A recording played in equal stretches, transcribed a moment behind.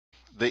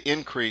the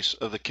increase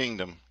of the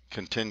kingdom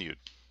continued.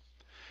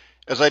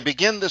 As I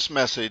begin this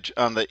message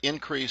on the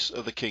increase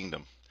of the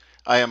kingdom,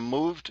 I am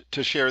moved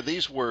to share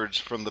these words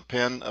from the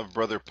pen of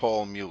Brother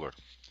Paul Mueller.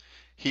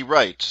 He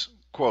writes,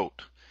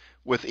 quote,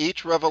 "With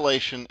each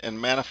revelation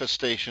and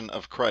manifestation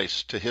of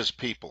Christ to his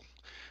people,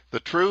 the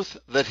truth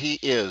that he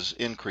is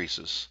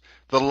increases,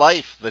 the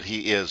life that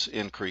he is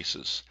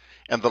increases,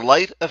 and the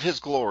light of his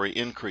glory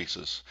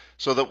increases,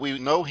 so that we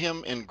know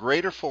him in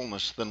greater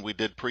fullness than we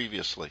did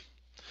previously.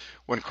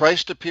 When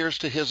Christ appears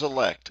to his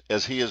elect,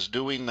 as he is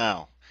doing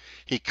now,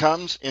 he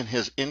comes in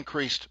his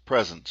increased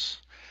presence.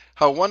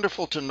 How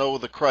wonderful to know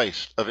the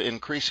Christ of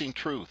increasing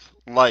truth,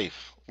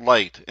 life,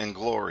 light, and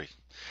glory.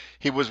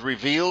 He was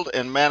revealed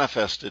and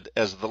manifested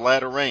as the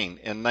latter rain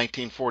in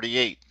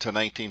 1948 to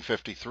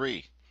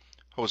 1953.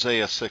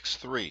 Hosea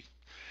 6:3.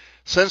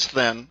 Since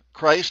then,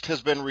 Christ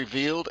has been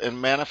revealed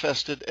and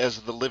manifested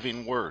as the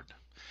living Word.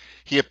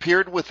 He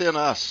appeared within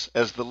us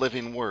as the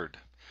living Word,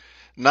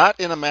 not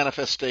in a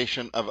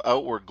manifestation of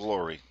outward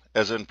glory,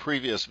 as in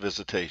previous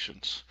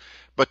visitations,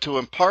 but to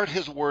impart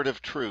his word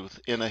of truth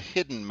in a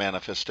hidden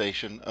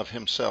manifestation of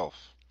himself,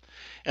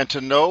 and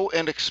to know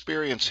and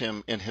experience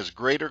him in his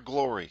greater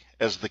glory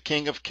as the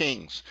King of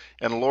Kings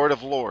and Lord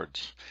of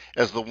Lords,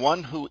 as the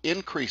one who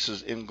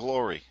increases in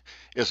glory,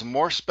 is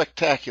more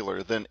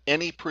spectacular than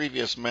any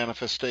previous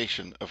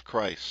manifestation of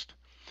Christ.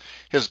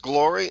 His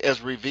glory, as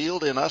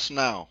revealed in us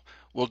now,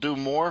 will do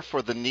more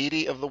for the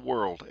needy of the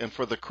world and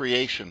for the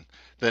creation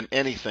than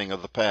anything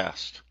of the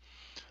past.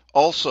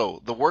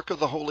 Also, the work of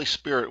the Holy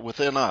Spirit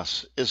within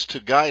us is to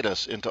guide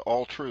us into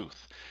all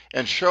truth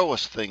and show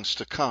us things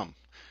to come.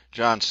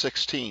 John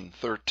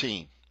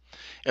 16:13.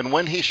 And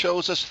when he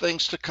shows us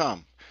things to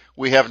come,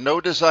 we have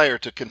no desire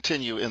to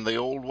continue in the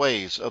old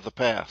ways of the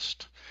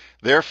past.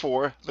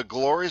 Therefore, the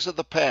glories of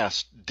the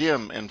past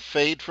dim and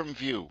fade from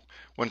view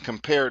when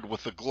compared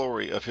with the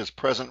glory of his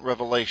present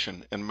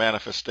revelation and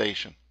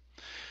manifestation.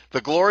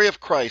 The glory of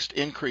Christ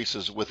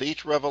increases with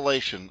each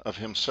revelation of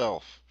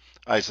himself.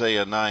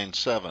 Isaiah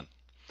 9:7.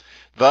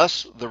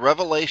 Thus, the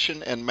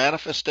revelation and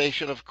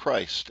manifestation of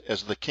Christ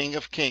as the King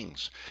of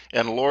Kings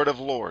and Lord of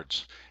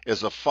Lords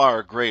is a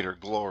far greater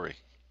glory."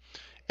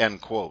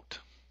 End quote.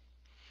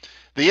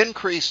 The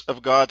increase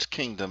of God's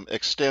kingdom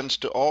extends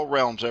to all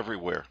realms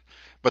everywhere,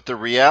 but the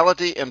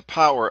reality and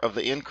power of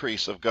the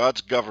increase of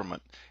God's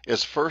government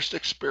is first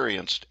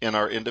experienced in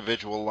our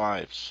individual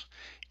lives.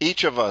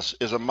 Each of us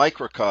is a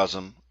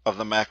microcosm of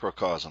the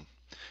macrocosm.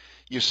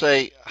 You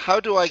say, how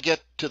do I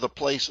get to the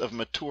place of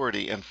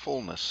maturity and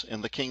fullness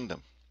in the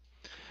kingdom?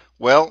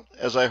 Well,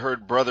 as I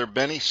heard Brother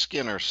Benny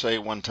Skinner say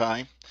one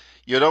time,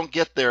 you don't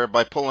get there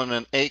by pulling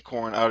an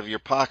acorn out of your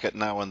pocket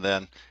now and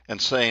then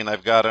and saying,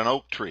 I've got an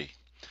oak tree.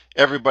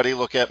 Everybody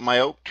look at my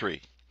oak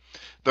tree.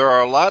 There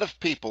are a lot of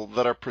people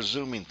that are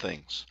presuming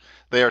things.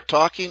 They are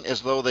talking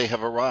as though they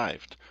have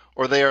arrived,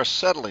 or they are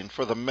settling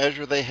for the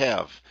measure they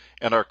have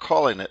and are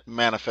calling it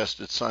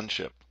manifested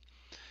sonship.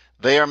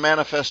 They are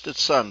manifested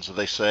sons,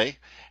 they say,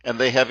 and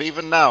they have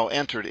even now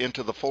entered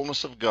into the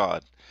fullness of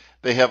God.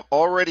 They have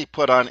already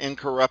put on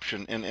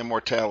incorruption and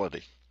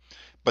immortality,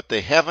 but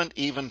they haven't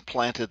even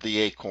planted the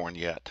acorn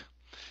yet.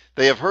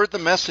 They have heard the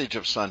message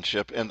of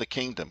sonship and the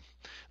kingdom.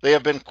 They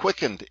have been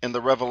quickened in the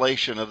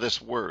revelation of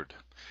this word.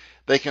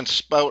 They can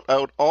spout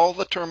out all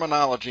the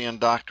terminology and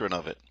doctrine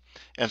of it,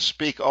 and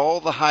speak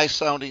all the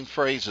high-sounding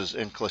phrases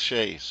and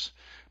cliches,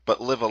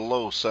 but live a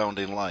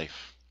low-sounding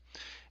life.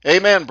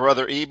 Amen,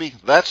 Brother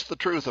Eby. That's the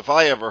truth if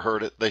I ever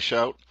heard it, they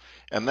shout,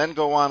 and then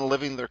go on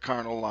living their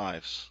carnal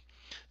lives.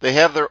 They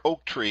have their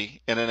oak tree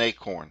in an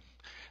acorn.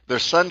 Their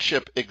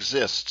sonship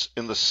exists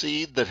in the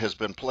seed that has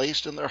been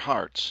placed in their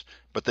hearts,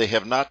 but they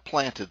have not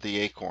planted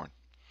the acorn.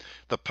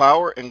 The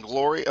power and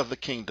glory of the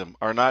kingdom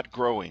are not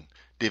growing,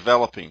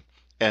 developing,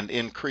 and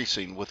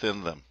increasing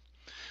within them.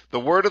 The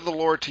word of the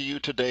Lord to you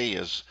today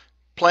is,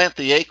 plant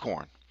the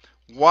acorn,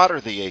 water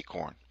the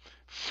acorn,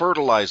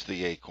 fertilize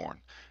the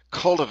acorn,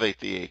 cultivate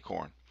the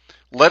acorn.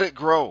 Let it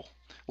grow,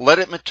 let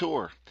it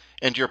mature,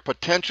 and your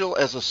potential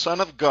as a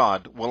son of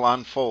God will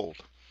unfold.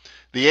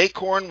 The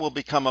acorn will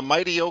become a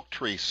mighty oak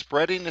tree,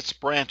 spreading its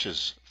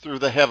branches through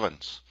the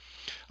heavens.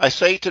 I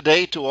say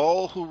today to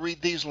all who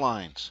read these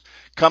lines,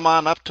 come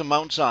on up to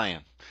Mount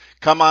Zion.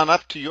 Come on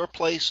up to your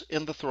place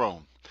in the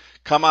throne.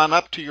 Come on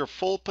up to your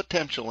full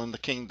potential in the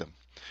kingdom.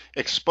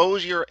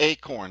 Expose your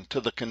acorn to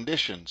the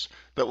conditions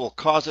that will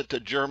cause it to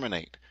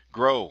germinate,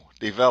 grow,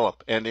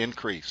 develop, and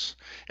increase.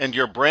 And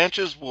your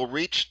branches will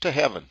reach to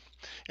heaven,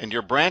 and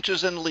your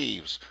branches and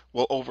leaves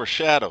will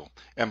overshadow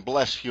and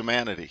bless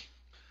humanity.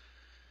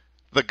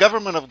 The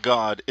government of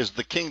God is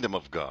the kingdom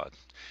of God.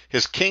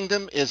 His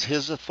kingdom is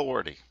his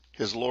authority,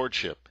 his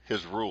lordship,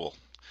 his rule.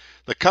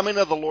 The coming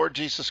of the Lord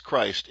Jesus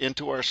Christ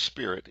into our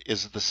spirit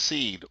is the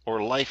seed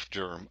or life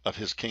germ of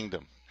his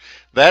kingdom.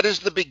 That is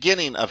the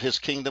beginning of his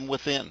kingdom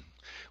within.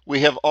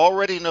 We have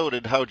already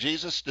noted how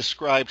Jesus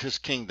described his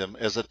kingdom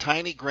as a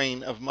tiny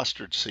grain of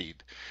mustard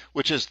seed,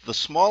 which is the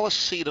smallest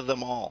seed of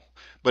them all,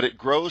 but it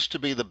grows to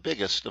be the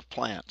biggest of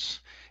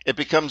plants. It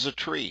becomes a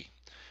tree.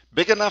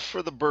 big enough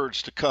for the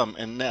birds to come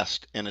and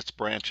nest in its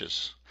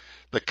branches.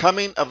 The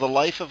coming of the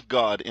life of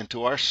God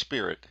into our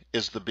spirit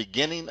is the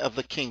beginning of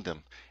the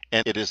kingdom,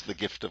 and it is the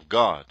gift of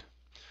God.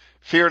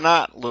 Fear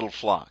not, little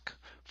flock,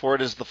 for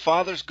it is the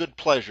Father's good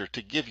pleasure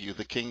to give you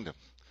the kingdom.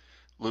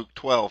 Luke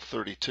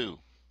 12:32.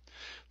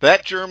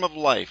 That germ of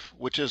life,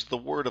 which is the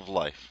word of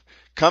life,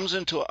 comes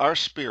into our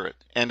spirit,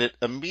 and it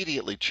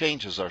immediately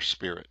changes our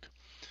spirit.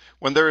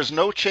 When there is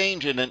no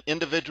change in an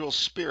individual's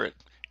spirit,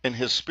 in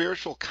his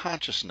spiritual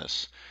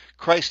consciousness,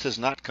 Christ has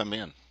not come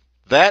in.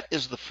 That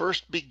is the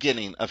first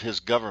beginning of his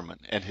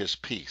government and his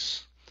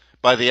peace.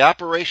 By the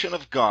operation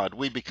of God,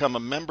 we become a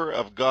member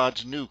of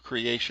God's new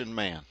creation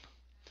man.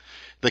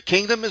 The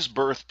kingdom is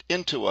birthed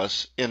into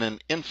us in an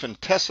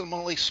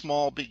infinitesimally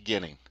small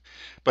beginning,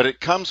 but it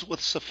comes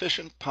with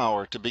sufficient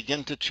power to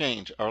begin to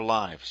change our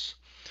lives.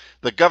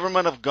 The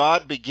government of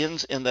God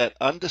begins in that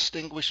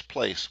undistinguished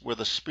place where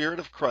the Spirit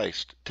of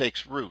Christ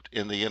takes root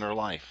in the inner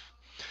life.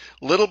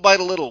 Little by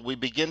little, we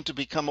begin to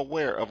become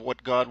aware of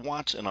what God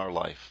wants in our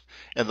life,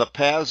 and the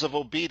paths of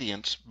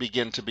obedience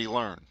begin to be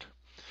learned.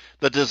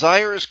 The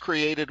desire is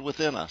created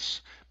within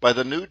us by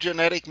the new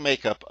genetic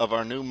makeup of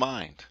our new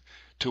mind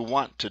to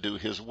want to do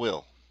His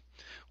will.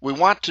 We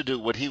want to do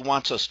what He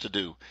wants us to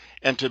do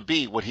and to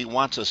be what He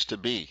wants us to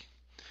be.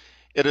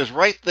 It is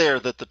right there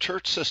that the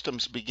church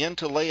systems begin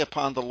to lay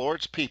upon the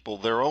Lord's people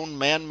their own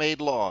man-made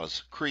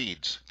laws,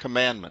 creeds,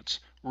 commandments,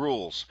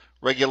 rules,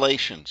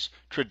 regulations,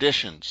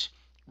 traditions,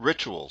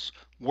 rituals,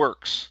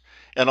 works,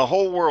 and a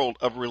whole world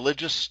of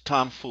religious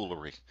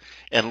tomfoolery,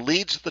 and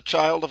leads the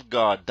child of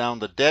God down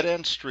the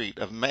dead-end street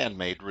of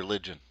man-made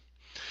religion.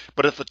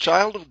 But if the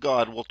child of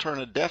God will turn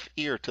a deaf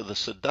ear to the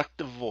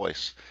seductive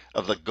voice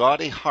of the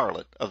gaudy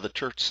harlot of the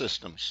church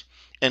systems,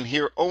 and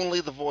hear only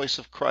the voice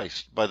of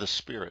Christ by the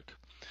Spirit,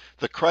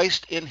 the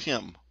Christ in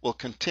him will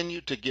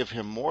continue to give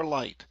him more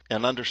light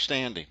and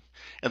understanding,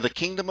 and the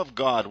kingdom of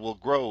God will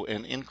grow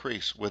and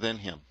increase within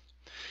him.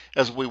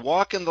 As we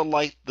walk in the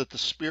light that the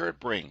Spirit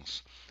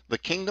brings, the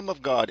kingdom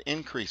of God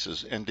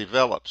increases and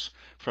develops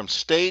from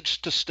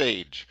stage to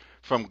stage,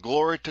 from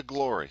glory to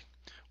glory,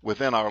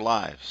 within our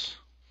lives.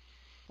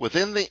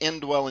 Within the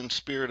indwelling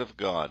Spirit of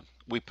God,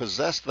 we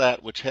possess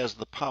that which has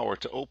the power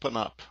to open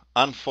up,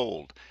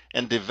 unfold,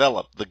 and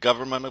develop the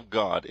government of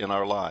God in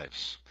our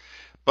lives.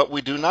 But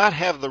we do not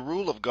have the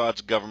rule of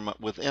God's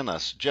government within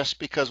us just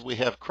because we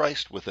have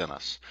Christ within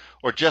us,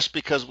 or just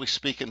because we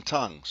speak in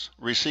tongues,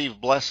 receive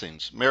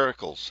blessings,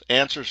 miracles,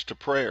 answers to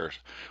prayers,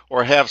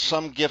 or have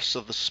some gifts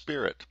of the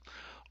Spirit.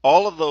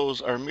 All of those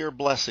are mere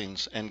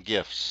blessings and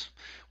gifts.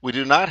 We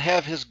do not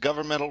have His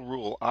governmental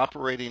rule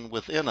operating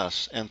within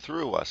us and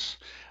through us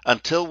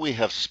until we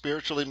have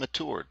spiritually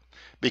matured,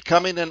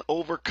 becoming an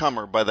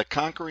overcomer by the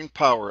conquering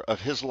power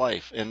of His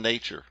life and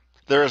nature.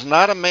 There is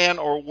not a man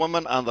or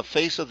woman on the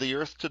face of the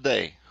earth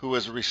today who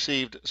has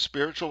received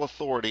spiritual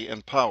authority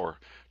and power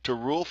to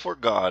rule for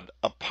God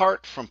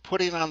apart from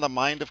putting on the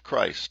mind of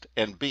Christ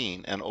and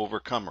being an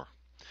overcomer.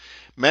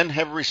 Men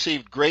have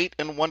received great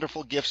and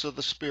wonderful gifts of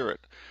the Spirit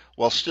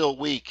while still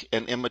weak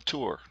and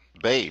immature,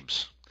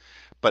 babes,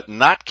 but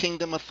not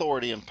kingdom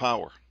authority and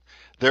power.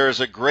 There is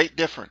a great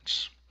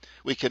difference.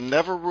 We can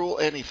never rule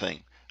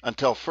anything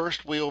until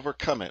first we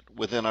overcome it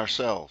within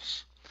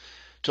ourselves.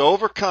 To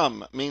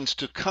overcome means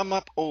to come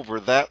up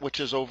over that which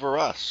is over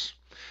us.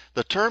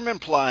 The term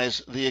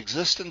implies the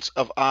existence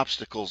of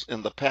obstacles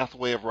in the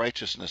pathway of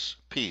righteousness,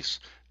 peace,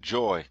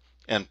 joy,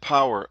 and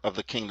power of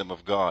the kingdom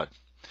of God.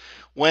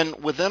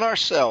 When within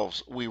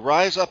ourselves we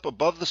rise up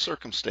above the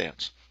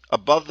circumstance,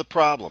 above the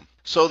problem,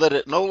 so that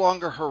it no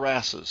longer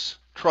harasses,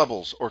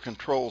 troubles, or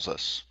controls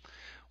us,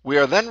 we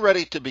are then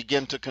ready to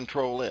begin to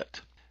control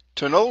it,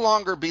 to no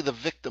longer be the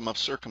victim of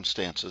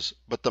circumstances,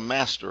 but the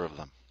master of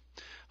them.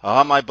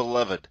 Ah, my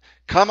beloved,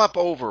 come up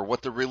over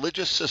what the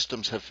religious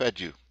systems have fed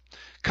you.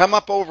 Come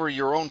up over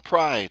your own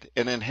pride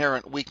and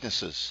inherent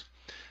weaknesses.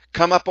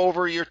 Come up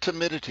over your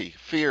timidity,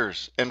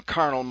 fears, and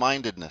carnal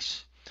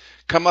mindedness.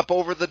 Come up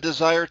over the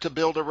desire to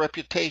build a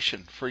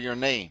reputation for your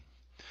name.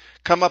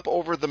 Come up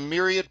over the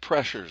myriad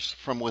pressures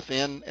from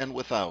within and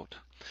without.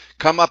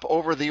 Come up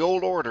over the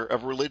old order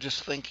of religious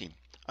thinking,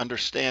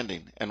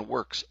 understanding, and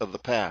works of the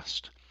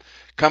past.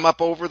 Come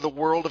up over the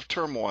world of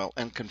turmoil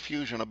and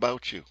confusion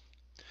about you.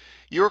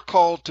 You're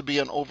called to be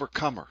an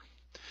overcomer.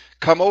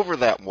 Come over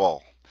that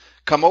wall.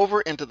 Come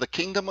over into the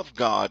kingdom of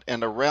God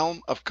and a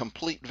realm of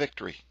complete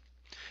victory.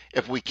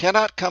 If we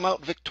cannot come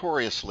out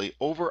victoriously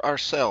over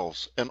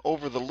ourselves and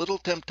over the little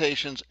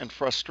temptations and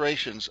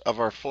frustrations of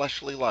our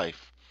fleshly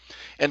life,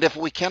 and if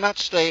we cannot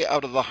stay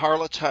out of the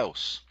harlot's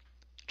house,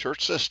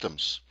 church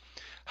systems,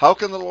 how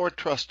can the Lord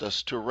trust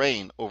us to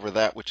reign over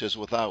that which is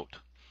without?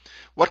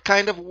 What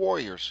kind of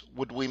warriors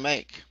would we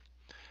make?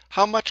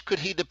 How much could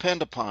He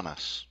depend upon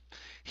us?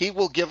 He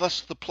will give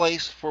us the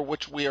place for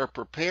which we are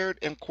prepared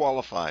and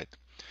qualified.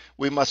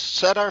 We must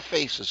set our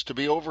faces to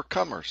be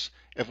overcomers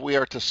if we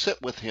are to sit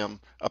with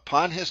Him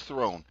upon His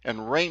throne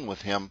and reign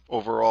with Him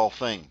over all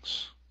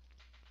things.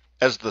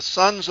 As the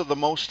sons of the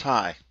Most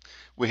High,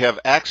 we have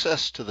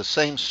access to the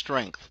same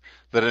strength,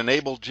 that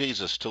enabled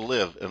Jesus to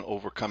live an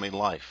overcoming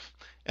life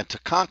and to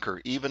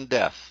conquer even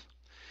death.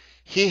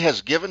 He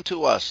has given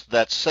to us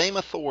that same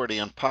authority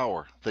and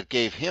power that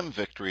gave him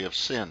victory of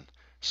sin,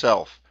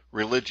 self,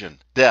 religion,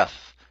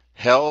 death,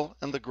 hell,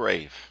 and the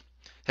grave.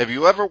 Have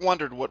you ever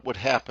wondered what would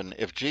happen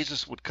if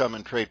Jesus would come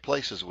and trade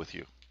places with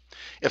you?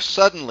 If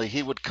suddenly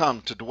he would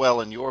come to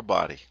dwell in your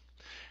body?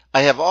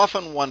 I have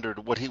often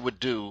wondered what he would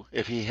do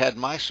if he had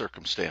my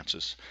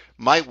circumstances,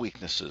 my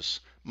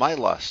weaknesses, my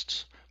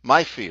lusts,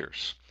 my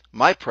fears,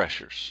 my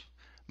pressures,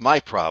 my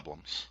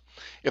problems.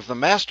 If the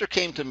Master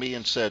came to me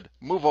and said,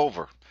 "Move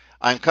over,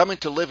 I am coming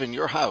to live in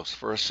your house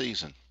for a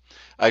season,"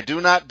 I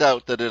do not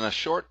doubt that in a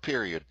short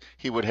period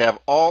he would have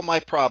all my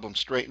problems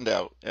straightened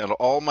out and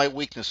all my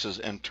weaknesses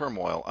and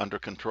turmoil under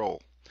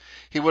control.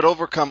 He would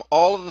overcome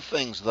all of the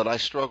things that I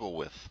struggle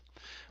with.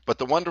 But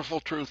the wonderful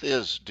truth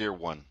is, dear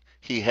one,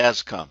 he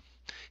has come.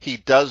 He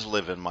does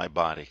live in my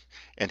body,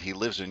 and he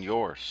lives in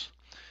yours.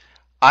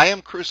 I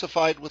am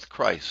crucified with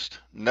Christ.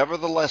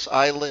 Nevertheless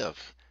I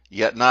live,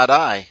 yet not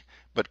I,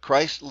 but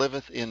Christ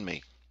liveth in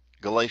me.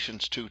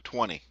 Galatians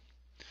 2:20.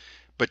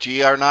 But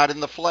ye are not in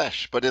the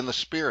flesh, but in the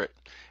Spirit,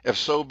 if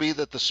so be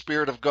that the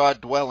Spirit of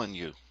God dwell in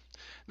you.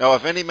 Now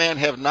if any man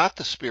have not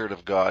the Spirit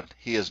of God,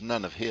 he is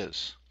none of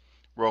his.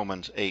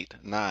 Romans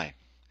 8:9.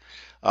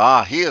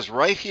 He is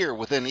right here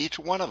within each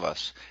one of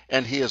us,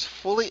 and he is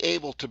fully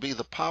able to be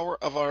the power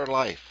of our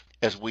life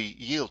as we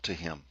yield to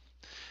him.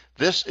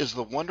 This is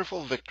the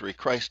wonderful victory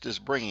Christ is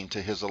bringing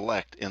to his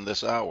elect in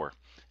this hour,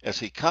 as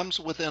he comes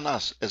within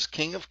us as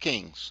King of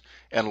Kings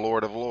and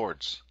Lord of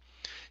Lords.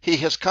 He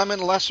has come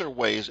in lesser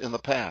ways in the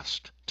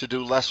past, to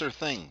do lesser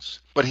things,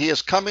 but he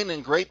is coming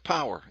in great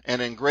power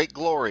and in great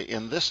glory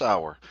in this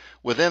hour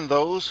within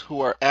those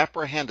who are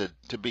apprehended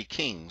to be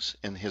kings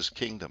in his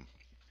kingdom.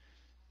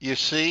 You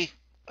see,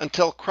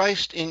 until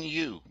Christ in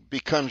you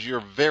becomes your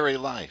very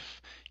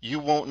life, you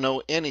won't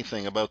know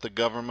anything about the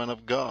government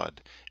of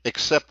God,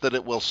 except that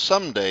it will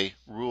someday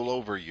rule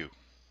over you.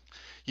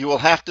 You will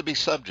have to be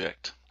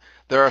subject.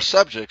 There are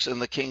subjects in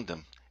the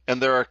kingdom,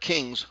 and there are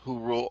kings who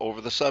rule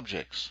over the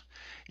subjects.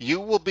 You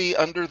will be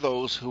under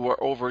those who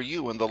are over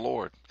you in the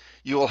Lord.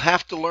 You will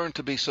have to learn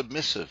to be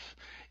submissive.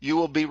 You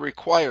will be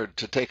required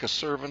to take a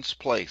servant's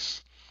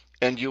place,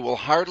 and you will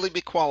hardly be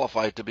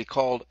qualified to be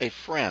called a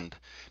friend,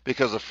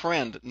 because a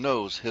friend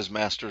knows his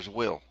master's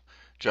will.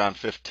 John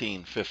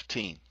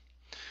 15:15.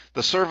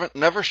 The servant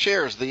never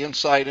shares the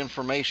inside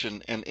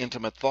information and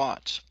intimate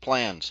thoughts,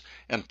 plans,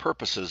 and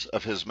purposes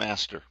of his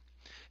master.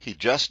 He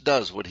just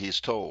does what he's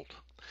told.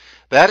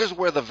 That is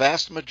where the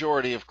vast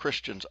majority of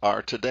Christians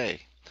are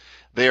today.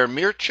 They are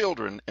mere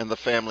children in the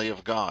family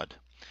of God.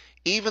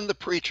 Even the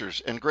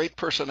preachers and great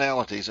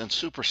personalities and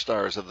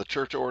superstars of the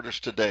church orders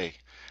today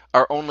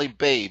are only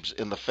babes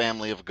in the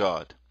family of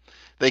God.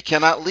 They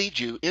cannot lead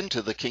you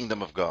into the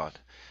kingdom of God.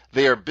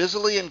 They are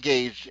busily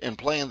engaged in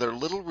playing their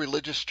little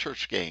religious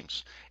church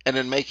games and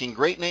in making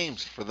great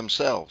names for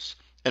themselves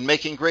and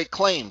making great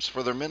claims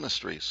for their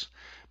ministries.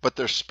 But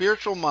their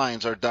spiritual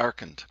minds are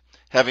darkened,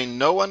 having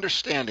no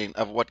understanding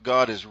of what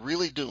God is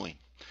really doing,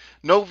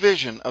 no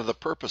vision of the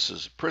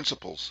purposes,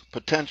 principles,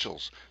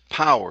 potentials,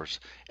 powers,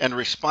 and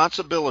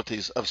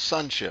responsibilities of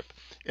sonship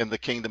in the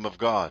kingdom of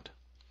God.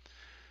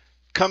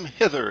 Come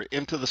hither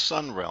into the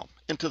sun realm,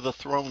 into the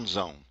throne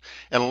zone,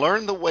 and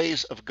learn the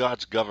ways of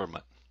God's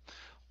government.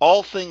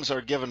 All things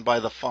are given by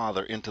the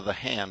Father into the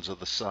hands of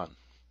the Son.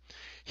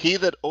 He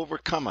that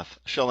overcometh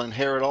shall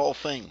inherit all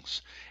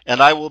things,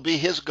 and I will be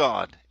his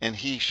God, and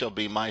he shall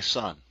be my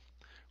son.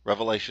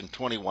 Revelation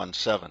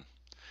 21:7.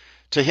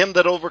 To him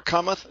that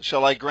overcometh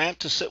shall I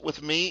grant to sit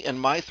with me in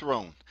my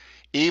throne,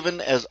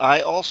 even as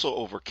I also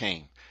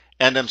overcame,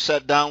 and am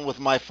set down with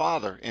my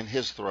Father in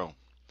his throne.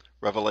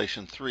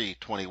 Revelation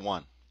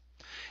 3:21.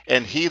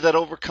 And he that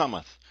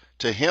overcometh,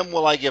 to him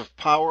will I give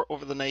power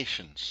over the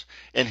nations,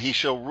 and he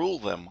shall rule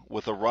them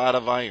with a rod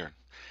of iron.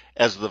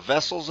 As the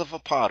vessels of a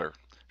potter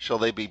shall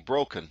they be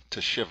broken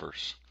to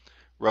shivers.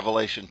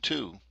 Revelation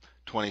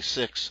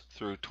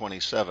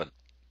 2:26-27.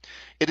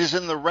 It is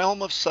in the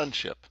realm of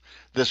sonship,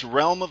 this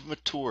realm of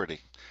maturity,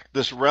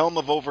 this realm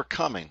of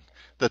overcoming,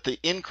 that the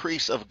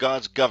increase of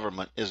God's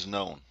government is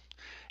known.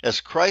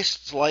 As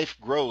Christ's life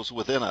grows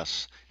within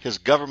us, his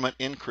government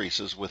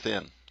increases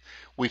within.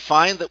 We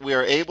find that we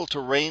are able to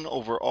reign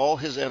over all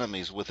his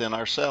enemies within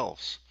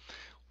ourselves.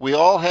 We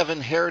all have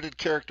inherited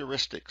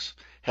characteristics,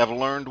 have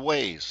learned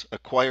ways,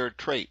 acquired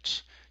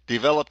traits,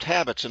 developed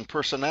habits and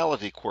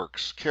personality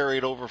quirks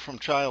carried over from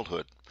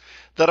childhood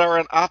that are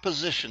in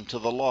opposition to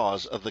the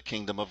laws of the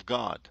kingdom of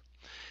God.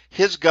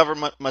 His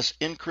government must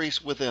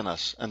increase within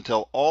us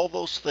until all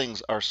those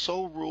things are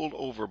so ruled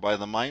over by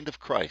the mind of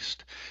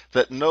Christ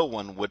that no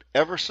one would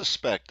ever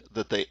suspect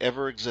that they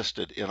ever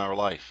existed in our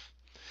life.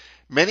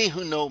 Many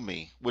who know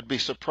me would be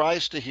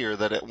surprised to hear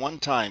that at one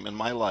time in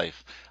my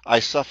life I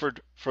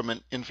suffered from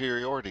an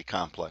inferiority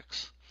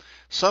complex.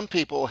 Some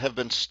people have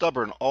been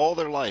stubborn all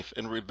their life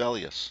and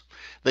rebellious.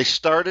 They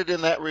started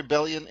in that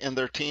rebellion in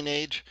their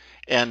teenage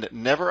and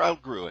never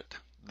outgrew it.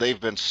 They've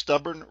been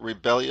stubborn,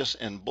 rebellious,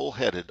 and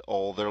bullheaded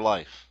all their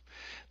life.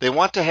 They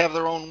want to have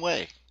their own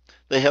way.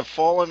 They have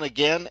fallen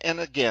again and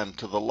again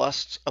to the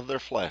lusts of their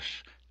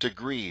flesh, to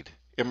greed,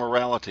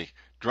 immorality,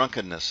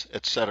 drunkenness,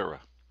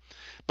 etc.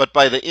 But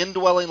by the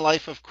indwelling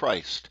life of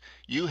Christ,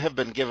 you have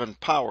been given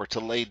power to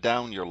lay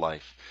down your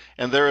life,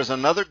 and there is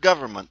another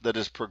government that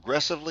is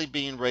progressively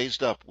being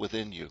raised up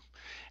within you.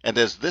 And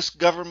as this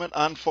government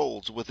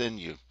unfolds within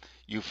you,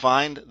 you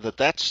find that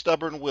that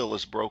stubborn will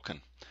is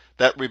broken,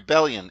 that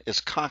rebellion is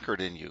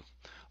conquered in you.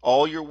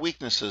 All your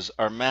weaknesses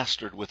are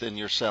mastered within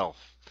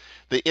yourself.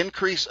 The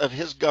increase of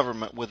his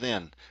government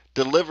within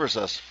delivers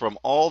us from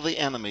all the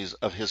enemies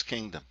of his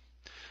kingdom.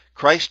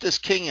 Christ is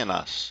king in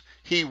us.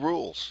 He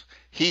rules.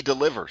 He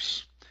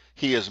delivers.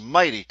 He is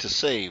mighty to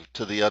save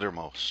to the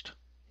uttermost.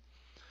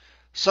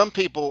 Some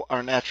people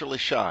are naturally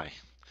shy.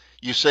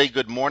 You say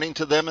good morning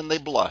to them and they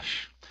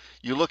blush.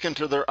 You look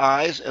into their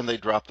eyes and they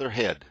drop their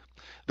head.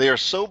 They are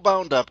so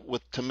bound up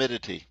with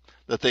timidity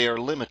that they are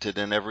limited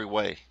in every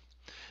way.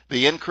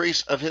 The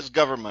increase of his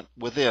government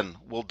within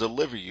will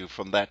deliver you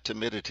from that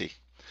timidity.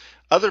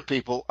 Other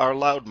people are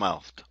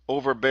loudmouthed,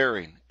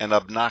 overbearing, and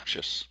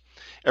obnoxious.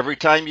 Every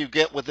time you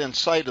get within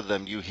sight of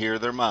them, you hear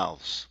their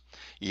mouths.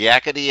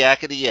 Yakety,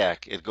 yakety,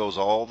 yak, it goes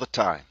all the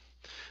time.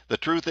 The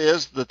truth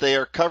is that they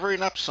are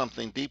covering up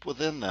something deep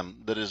within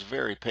them that is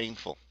very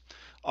painful,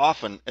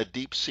 often a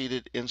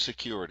deep-seated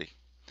insecurity.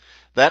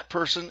 That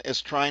person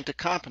is trying to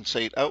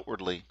compensate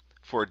outwardly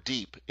for a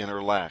deep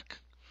inner lack.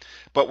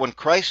 But when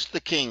Christ the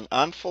King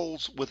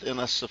unfolds within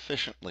us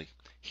sufficiently,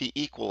 he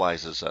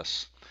equalizes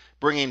us,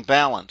 bringing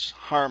balance,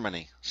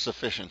 harmony,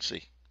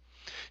 sufficiency.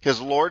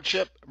 His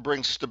lordship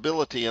brings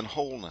stability and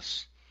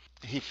wholeness.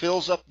 He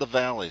fills up the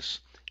valleys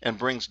and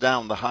brings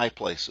down the high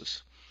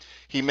places.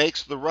 He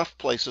makes the rough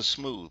places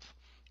smooth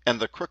and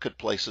the crooked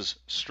places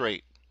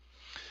straight.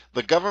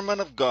 The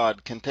government of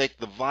God can take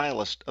the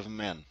vilest of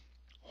men,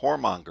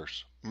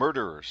 whoremongers,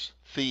 murderers,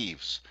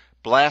 thieves,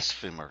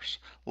 blasphemers,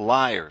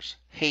 liars,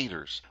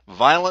 haters,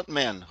 violent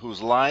men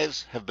whose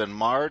lives have been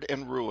marred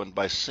and ruined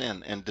by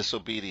sin and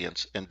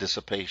disobedience and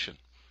dissipation,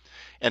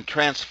 and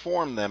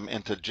transform them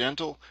into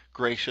gentle,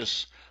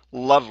 gracious,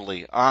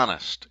 lovely,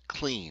 honest,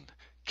 clean,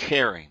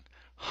 caring,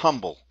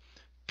 humble,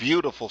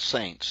 beautiful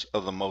saints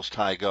of the Most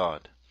High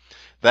God.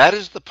 That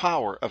is the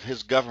power of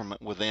his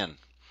government within.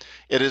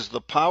 It is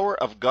the power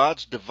of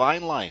God's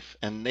divine life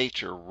and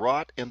nature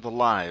wrought in the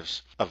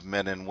lives of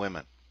men and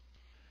women.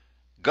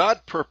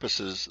 God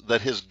purposes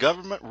that his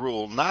government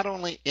rule not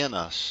only in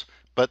us,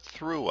 but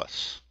through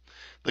us.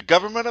 The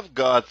government of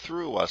God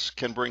through us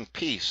can bring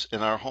peace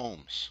in our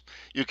homes.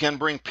 You can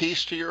bring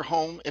peace to your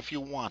home if you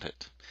want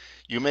it.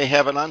 You may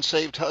have an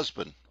unsaved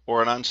husband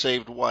or an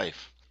unsaved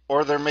wife,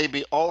 or there may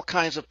be all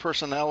kinds of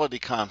personality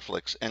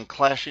conflicts and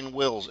clashing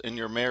wills in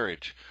your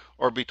marriage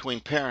or between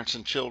parents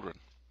and children.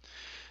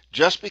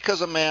 Just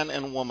because a man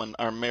and woman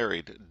are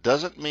married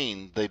doesn't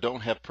mean they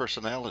don't have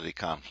personality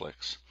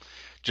conflicts.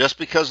 Just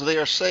because they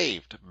are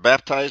saved,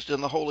 baptized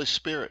in the Holy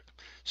Spirit,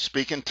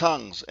 speak in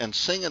tongues, and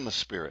sing in the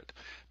Spirit,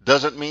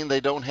 doesn't mean they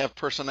don't have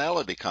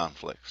personality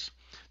conflicts.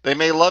 They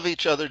may love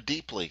each other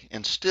deeply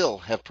and still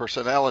have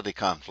personality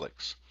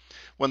conflicts.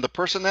 When the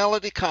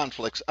personality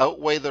conflicts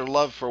outweigh their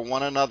love for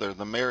one another,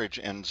 the marriage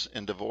ends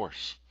in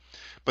divorce.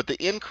 But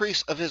the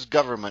increase of his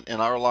government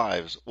in our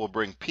lives will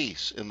bring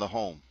peace in the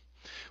home.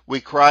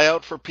 We cry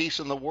out for peace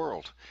in the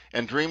world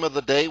and dream of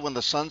the day when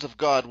the sons of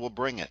God will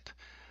bring it.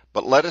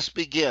 But let us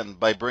begin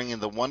by bringing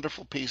the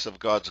wonderful peace of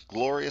God's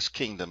glorious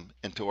kingdom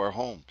into our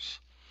homes.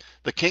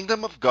 The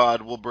kingdom of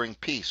God will bring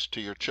peace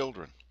to your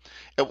children.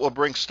 It will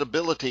bring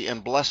stability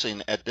and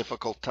blessing at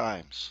difficult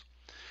times.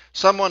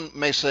 Someone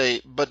may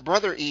say, but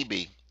Brother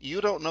Eby,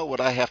 you don't know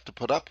what I have to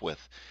put up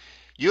with.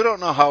 You don't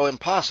know how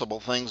impossible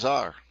things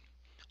are.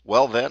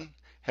 Well then,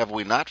 have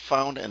we not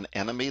found an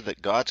enemy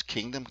that God's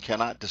kingdom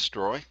cannot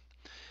destroy?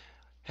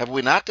 Have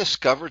we not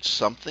discovered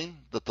something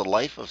that the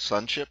life of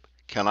sonship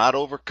cannot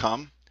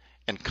overcome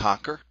and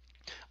conquer?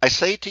 I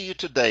say to you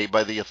today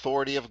by the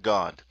authority of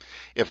God,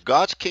 if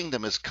God's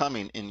kingdom is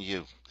coming in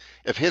you,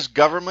 if his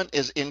government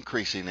is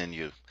increasing in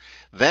you,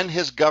 then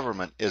his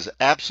government is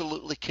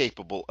absolutely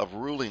capable of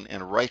ruling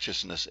in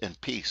righteousness and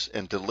peace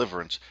and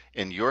deliverance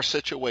in your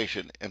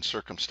situation and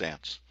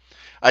circumstance.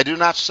 I do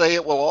not say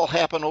it will all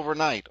happen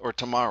overnight or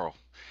tomorrow,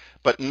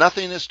 but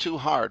nothing is too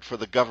hard for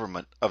the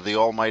government of the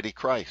Almighty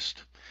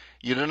Christ.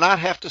 You do not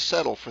have to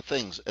settle for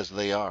things as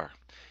they are.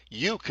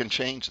 You can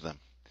change them.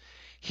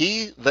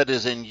 He that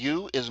is in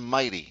you is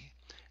mighty,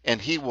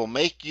 and he will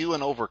make you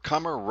an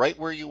overcomer right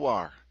where you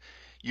are.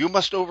 You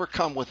must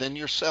overcome within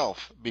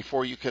yourself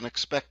before you can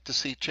expect to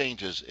see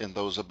changes in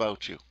those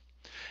about you.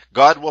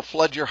 God will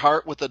flood your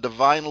heart with a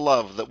divine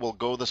love that will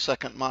go the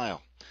second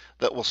mile,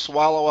 that will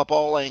swallow up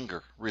all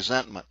anger,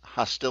 resentment,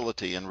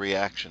 hostility, and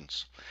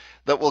reactions,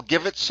 that will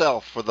give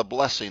itself for the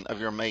blessing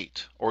of your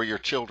mate, or your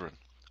children,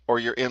 or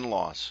your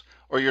in-laws,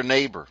 or your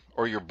neighbor,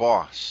 or your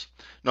boss,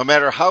 no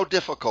matter how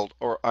difficult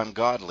or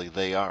ungodly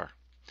they are.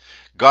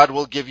 God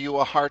will give you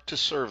a heart to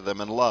serve them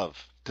in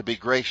love, to be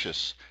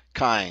gracious,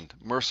 kind,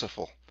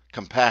 merciful,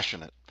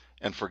 compassionate,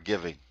 and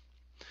forgiving.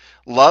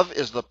 Love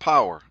is the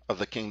power of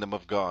the kingdom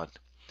of God.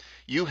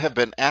 You have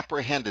been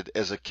apprehended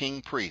as a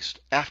king priest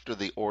after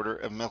the order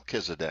of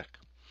Melchizedek.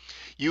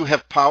 You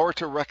have power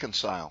to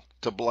reconcile,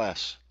 to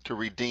bless, to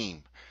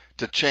redeem,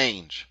 to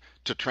change,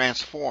 to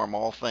transform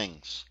all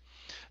things.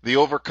 The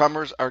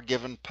overcomers are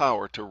given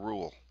power to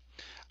rule.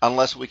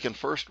 Unless we can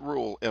first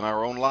rule in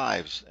our own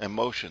lives,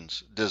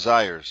 emotions,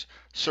 desires,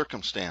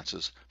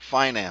 circumstances,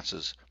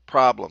 finances,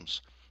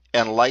 problems,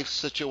 and life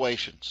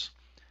situations,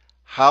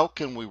 how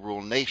can we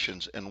rule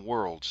nations and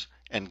worlds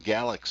and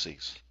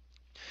galaxies?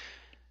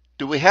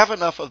 Do we have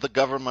enough of the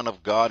government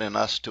of God in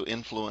us to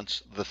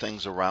influence the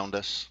things around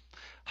us?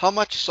 How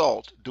much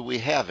salt do we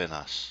have in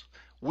us?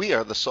 We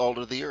are the salt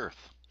of the earth.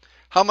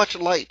 How much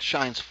light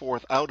shines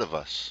forth out of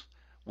us?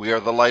 We are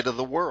the light of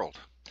the world.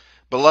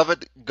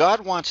 Beloved,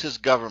 God wants His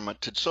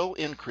government to so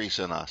increase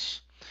in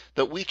us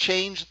that we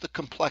change the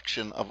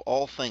complexion of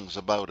all things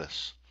about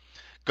us.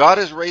 God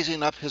is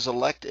raising up His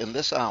elect in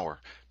this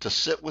hour to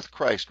sit with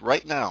Christ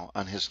right now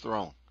on His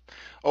throne.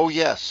 Oh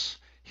yes,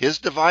 His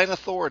divine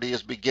authority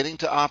is beginning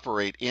to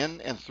operate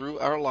in and through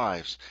our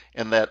lives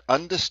in that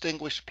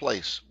undistinguished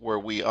place where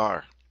we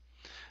are.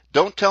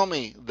 Don't tell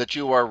me that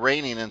you are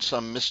reigning in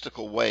some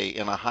mystical way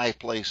in a high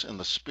place in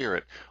the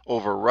Spirit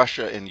over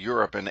Russia and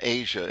Europe and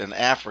Asia and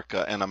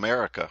Africa and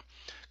America,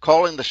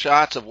 calling the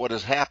shots of what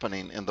is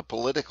happening in the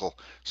political,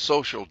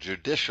 social,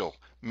 judicial,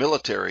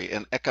 military,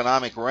 and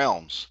economic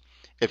realms,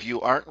 if you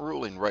aren't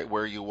ruling right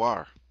where you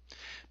are.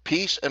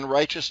 Peace and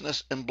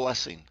righteousness and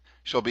blessing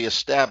shall be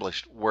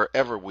established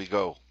wherever we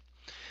go.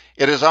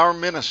 It is our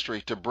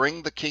ministry to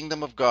bring the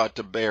kingdom of God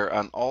to bear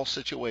on all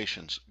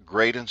situations,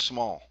 great and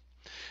small.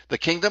 The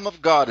kingdom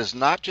of God is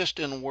not just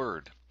in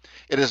word.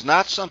 It is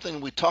not something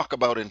we talk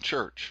about in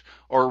church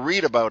or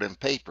read about in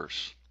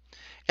papers.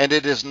 And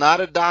it is not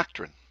a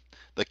doctrine.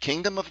 The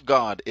kingdom of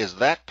God is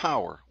that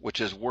power which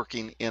is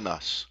working in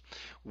us.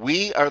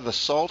 We are the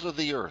salt of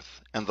the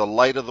earth and the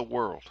light of the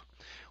world.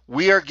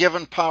 We are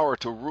given power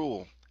to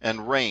rule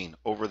and reign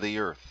over the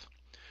earth.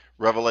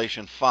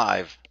 Revelation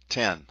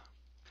 5:10.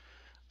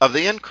 Of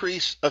the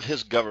increase of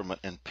His government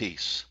and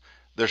peace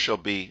there shall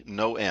be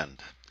no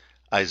end.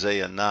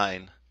 Isaiah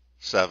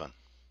 9:7.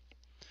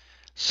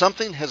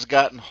 Something has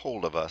gotten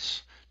hold of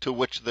us to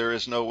which there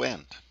is no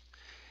end.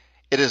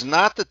 It is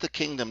not that the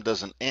kingdom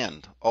doesn't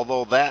end,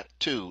 although that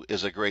too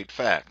is a great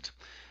fact,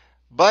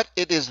 but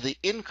it is the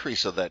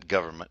increase of that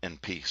government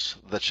and peace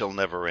that shall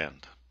never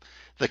end.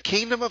 The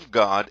kingdom of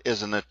God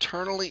is an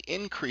eternally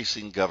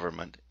increasing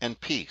government and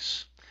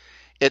peace.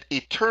 It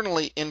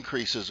eternally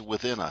increases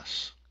within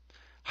us.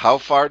 How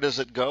far does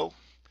it go?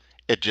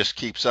 It just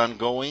keeps on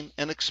going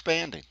and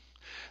expanding.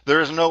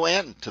 There is no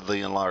end to the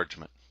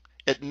enlargement.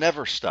 It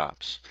never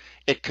stops.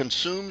 It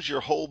consumes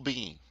your whole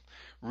being,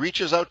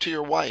 reaches out to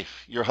your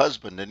wife, your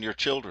husband, and your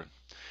children.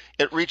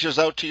 It reaches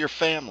out to your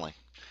family.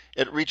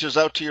 It reaches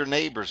out to your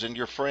neighbors and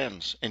your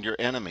friends and your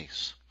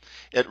enemies.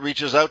 It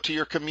reaches out to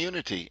your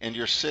community and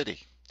your city.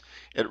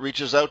 It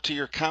reaches out to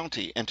your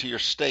county and to your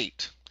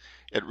state.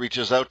 It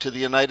reaches out to the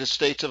United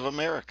States of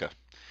America.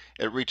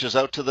 It reaches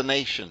out to the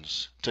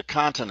nations, to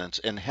continents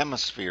and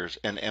hemispheres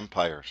and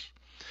empires.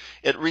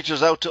 It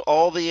reaches out to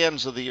all the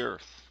ends of the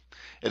earth.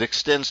 It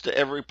extends to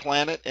every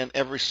planet and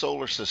every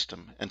solar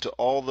system and to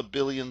all the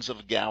billions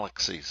of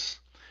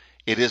galaxies.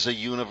 It is a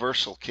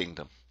universal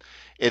kingdom.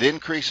 It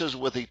increases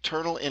with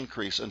eternal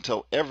increase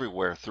until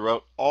everywhere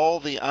throughout all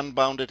the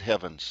unbounded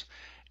heavens,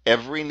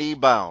 every knee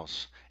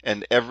bows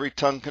and every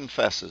tongue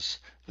confesses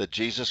that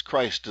Jesus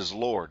Christ is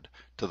Lord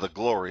to the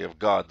glory of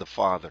God the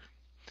Father.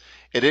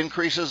 It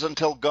increases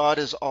until God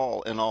is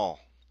all in all.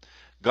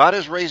 God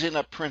is raising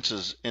up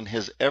princes in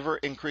His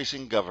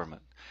ever-increasing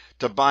government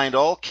to bind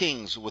all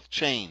kings with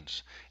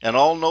chains and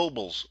all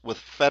nobles with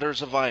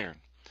fetters of iron,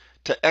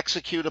 to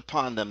execute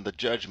upon them the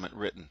judgment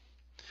written.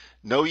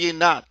 Know ye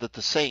not that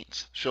the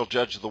saints shall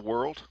judge the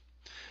world?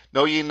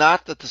 Know ye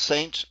not that the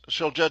saints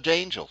shall judge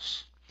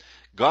angels?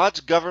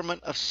 God's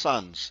government of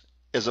sons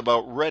is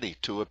about ready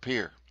to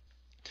appear.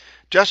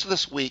 Just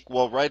this week,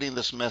 while writing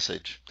this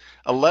message,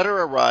 a letter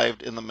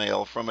arrived in the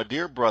mail from a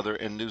dear brother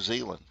in New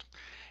Zealand,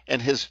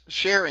 and his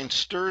sharing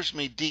stirs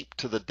me deep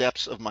to the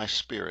depths of my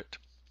spirit.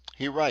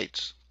 He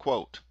writes,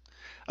 quote,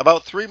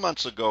 "About 3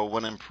 months ago,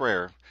 when in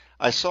prayer,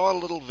 I saw a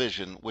little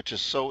vision which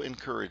is so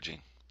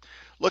encouraging.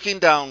 Looking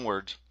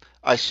downwards,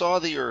 I saw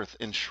the earth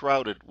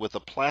enshrouded with a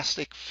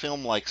plastic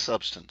film-like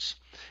substance,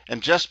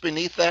 and just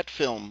beneath that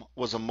film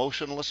was a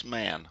motionless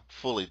man,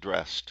 fully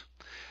dressed.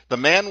 The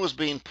man was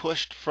being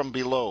pushed from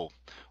below,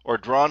 or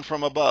drawn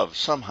from above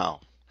somehow.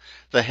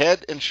 The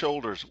head and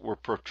shoulders were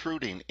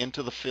protruding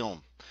into the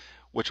film,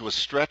 which was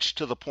stretched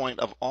to the point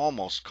of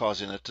almost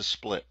causing it to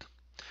split.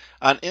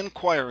 On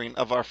inquiring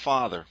of our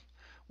Father,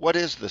 'What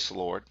is this,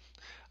 Lord?'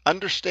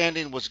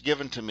 understanding was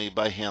given to me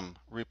by him,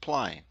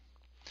 replying,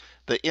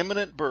 'The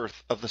imminent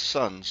birth of the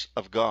sons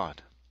of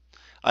God.'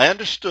 I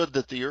understood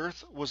that the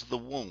earth was the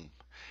womb,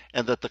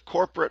 and that the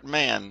corporate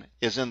man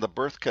is in the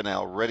birth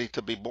canal ready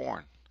to be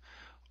born.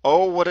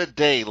 Oh, what a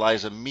day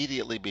lies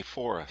immediately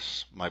before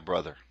us, my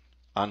brother."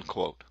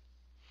 Unquote.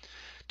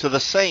 To the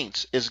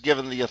saints is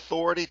given the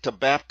authority to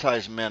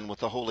baptize men with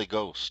the Holy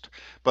Ghost,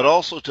 but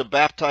also to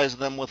baptize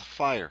them with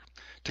fire,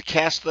 to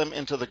cast them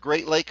into the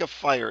great lake of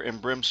fire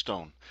and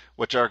brimstone,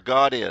 which our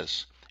God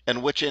is,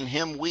 and which in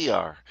him we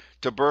are,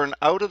 to burn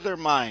out of their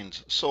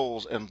minds,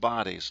 souls, and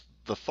bodies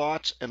the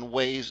thoughts and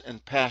ways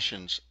and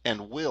passions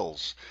and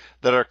wills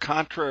that are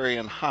contrary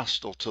and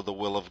hostile to the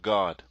will of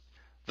God.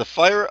 The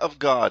fire of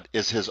God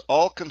is his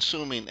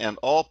all-consuming and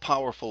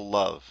all-powerful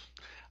love.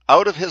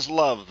 Out of his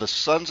love the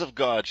sons of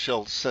God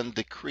shall send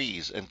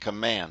decrees and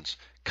commands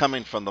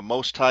coming from the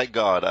Most High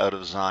God out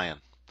of Zion.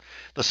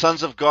 The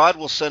sons of God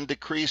will send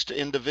decrees to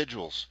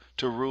individuals,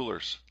 to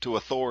rulers, to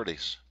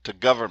authorities, to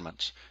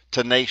governments,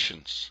 to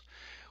nations.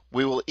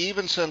 We will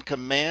even send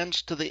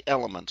commands to the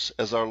elements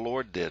as our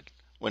Lord did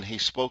when he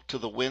spoke to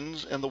the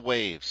winds and the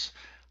waves,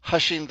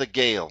 hushing the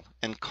gale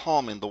and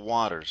calming the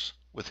waters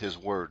with his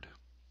word.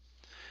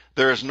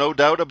 There is no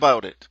doubt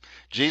about it.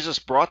 Jesus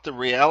brought the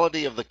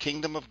reality of the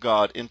kingdom of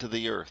God into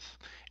the earth,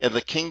 and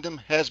the kingdom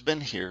has been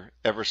here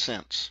ever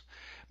since.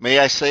 May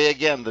I say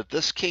again that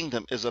this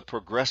kingdom is a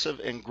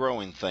progressive and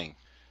growing thing.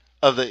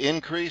 Of the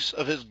increase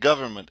of his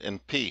government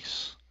and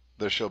peace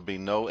there shall be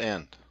no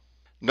end.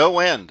 No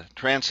end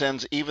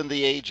transcends even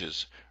the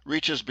ages,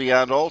 reaches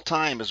beyond all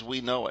time as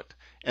we know it,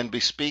 and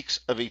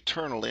bespeaks of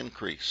eternal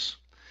increase.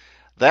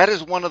 That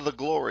is one of the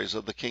glories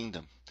of the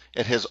kingdom.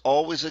 It has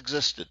always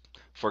existed,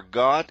 for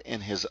God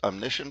in his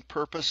omniscient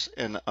purpose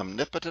and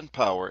omnipotent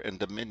power and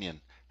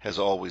dominion has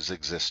always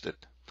existed.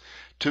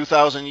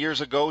 2,000 years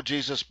ago,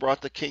 Jesus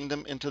brought the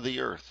kingdom into the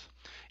earth,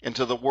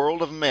 into the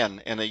world of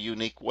men in a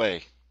unique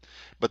way.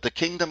 But the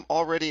kingdom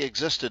already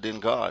existed in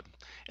God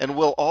and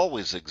will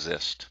always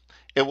exist.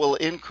 It will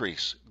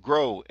increase,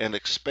 grow, and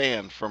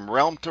expand from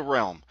realm to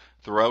realm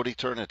throughout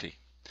eternity.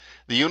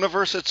 The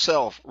universe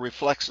itself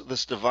reflects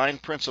this divine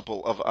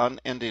principle of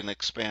unending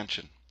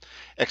expansion.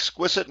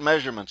 Exquisite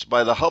measurements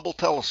by the Hubble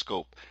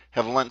telescope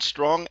have lent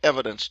strong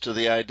evidence to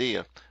the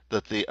idea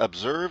that the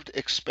observed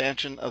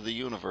expansion of the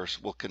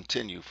universe will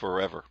continue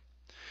forever.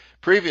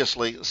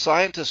 Previously,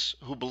 scientists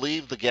who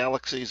believed the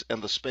galaxies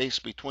and the space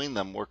between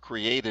them were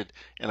created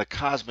in a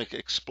cosmic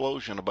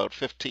explosion about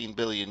 15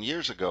 billion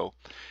years ago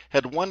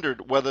had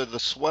wondered whether the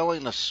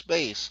swelling of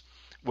space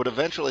would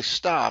eventually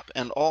stop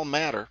and all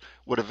matter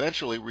would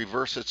eventually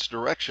reverse its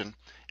direction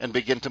and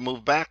begin to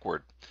move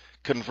backward,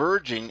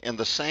 converging in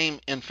the same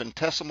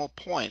infinitesimal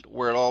point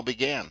where it all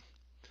began.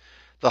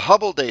 The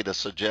Hubble data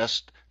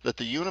suggest that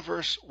the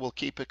universe will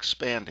keep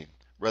expanding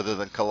rather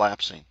than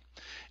collapsing,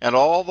 and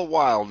all the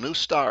while new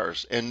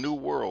stars and new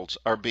worlds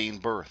are being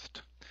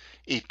birthed.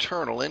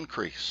 Eternal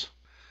increase.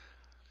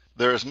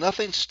 There is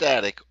nothing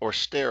static or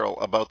sterile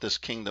about this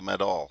kingdom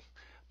at all,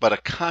 but a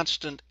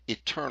constant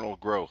eternal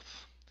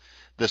growth.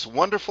 This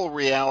wonderful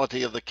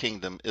reality of the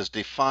kingdom is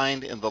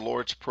defined in the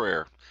Lord's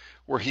Prayer,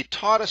 where he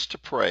taught us to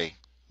pray,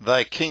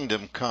 "Thy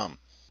kingdom come."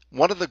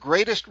 One of the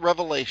greatest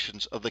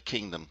revelations of the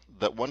kingdom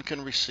that one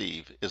can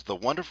receive is the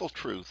wonderful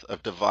truth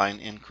of divine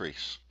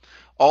increase.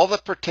 All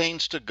that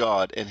pertains to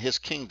God and his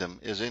kingdom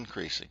is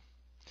increasing.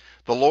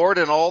 The Lord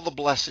and all the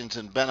blessings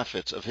and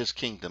benefits of his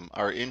kingdom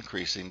are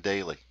increasing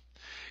daily.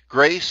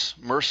 Grace,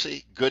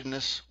 mercy,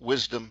 goodness,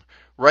 wisdom,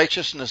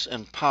 righteousness,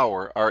 and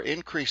power are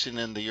increasing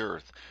in the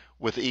earth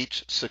with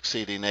each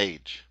succeeding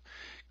age.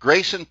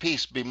 Grace and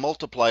peace be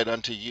multiplied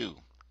unto you,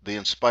 the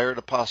inspired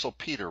apostle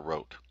Peter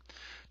wrote.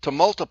 To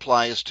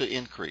multiply is to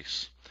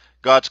increase.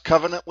 God's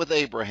covenant with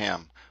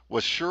Abraham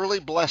was surely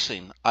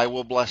blessing, I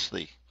will bless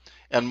thee,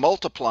 and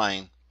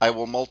multiplying, I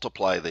will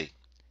multiply thee.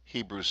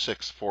 Hebrews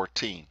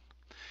 6:14.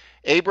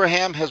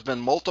 Abraham has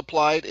been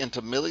multiplied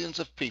into millions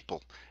of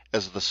people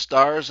as the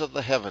stars of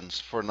the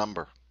heavens for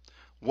number.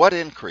 What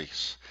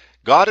increase!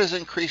 God is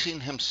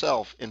increasing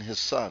himself in his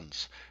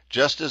sons,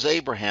 just as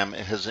Abraham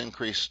has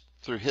increased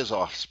through his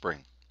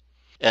offspring.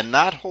 And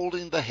not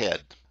holding the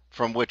head,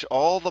 from which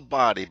all the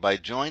body by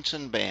joints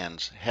and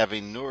bands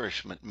having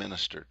nourishment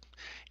ministered,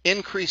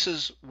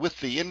 increases with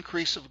the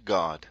increase of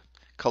God.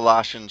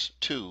 Colossians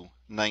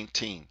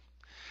 2:19.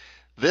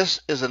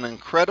 This is an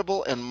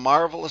incredible and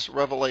marvelous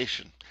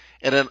revelation,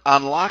 and it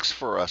unlocks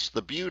for us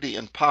the beauty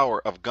and power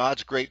of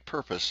God's great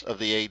purpose of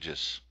the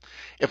ages.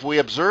 If we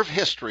observe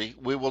history,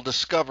 we will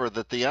discover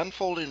that the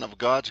unfolding of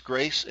God's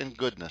grace and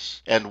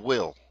goodness and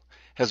will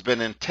has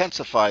been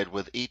intensified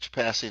with each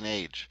passing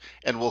age,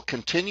 and will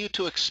continue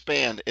to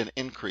expand and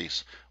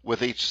increase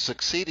with each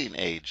succeeding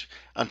age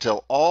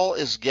until all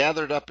is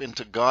gathered up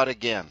into God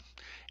again,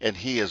 and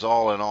he is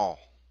all in all.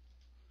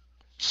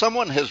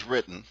 Someone has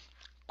written,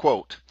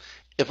 quote,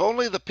 "If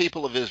only the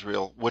people of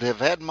Israel would have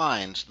had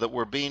minds that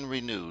were being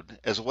renewed,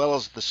 as well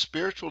as the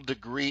spiritual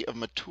degree of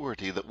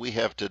maturity that we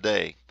have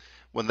today,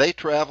 when they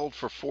traveled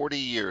for 40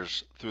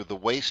 years through the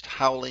waste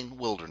howling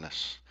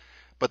wilderness.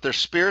 But their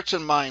spirits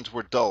and minds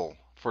were dull,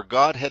 for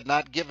God had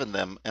not given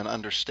them an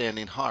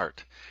understanding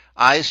heart,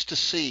 eyes to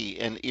see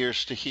and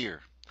ears to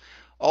hear.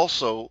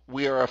 Also,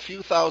 we are a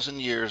few thousand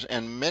years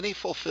and many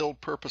fulfilled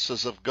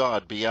purposes of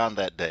God beyond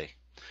that day.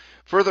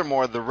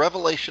 Furthermore, the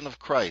revelation of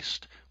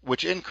Christ,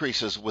 which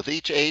increases with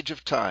each age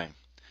of time,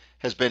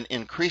 has been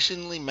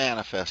increasingly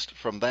manifest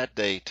from that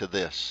day to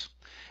this.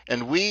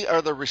 And we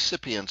are the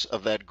recipients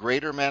of that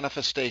greater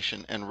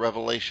manifestation and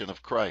revelation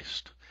of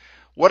Christ.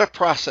 What a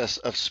process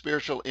of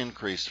spiritual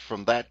increase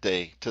from that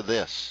day to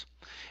this.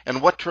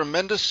 And what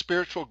tremendous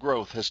spiritual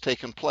growth has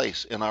taken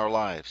place in our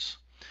lives.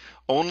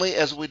 Only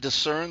as we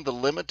discern the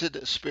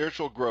limited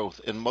spiritual growth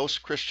in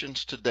most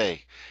Christians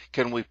today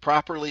can we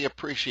properly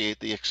appreciate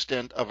the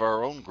extent of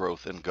our own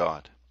growth in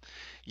God.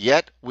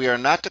 Yet we are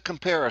not to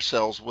compare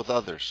ourselves with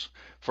others,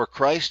 for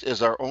Christ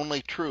is our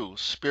only true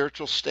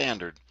spiritual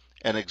standard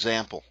and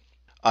example."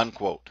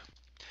 Unquote.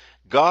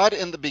 God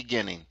in the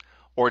beginning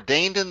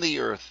ordained in the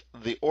earth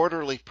the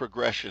orderly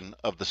progression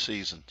of the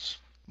seasons.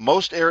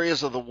 Most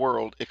areas of the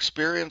world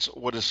experience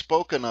what is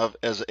spoken of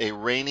as a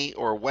rainy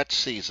or wet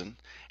season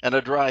and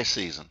a dry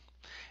season.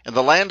 In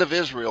the land of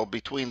Israel,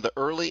 between the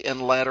early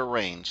and latter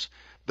rains,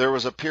 there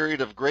was a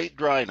period of great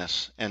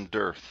dryness and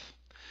dearth.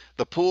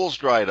 The pools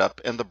dried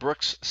up and the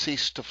brooks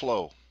ceased to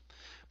flow.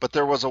 But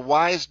there was a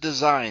wise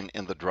design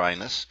in the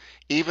dryness,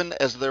 even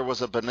as there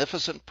was a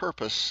beneficent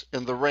purpose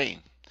in the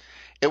rain.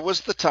 It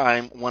was the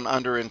time when,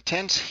 under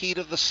intense heat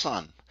of the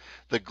sun,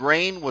 the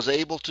grain was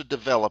able to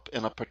develop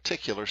in a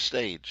particular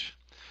stage.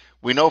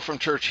 We know from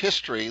church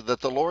history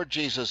that the Lord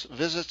Jesus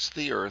visits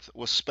the earth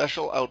with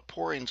special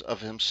outpourings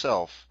of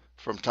himself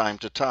from time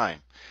to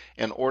time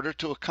in order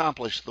to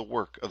accomplish the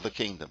work of the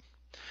kingdom.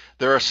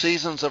 There are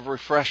seasons of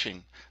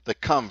refreshing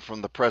that come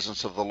from the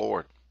presence of the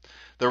Lord.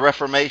 The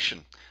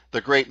Reformation,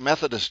 the great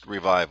Methodist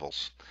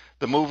revivals,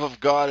 the move of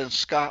God in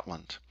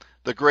Scotland,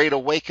 the Great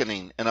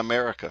Awakening in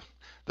America,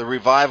 the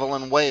revival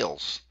in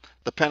Wales,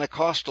 the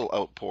Pentecostal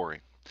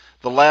outpouring,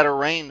 the latter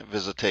rain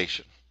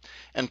visitation,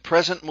 and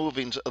present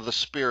movings of the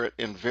Spirit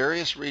in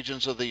various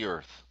regions of the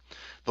earth.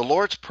 The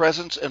Lord's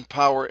presence and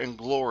power and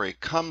glory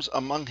comes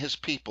among his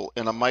people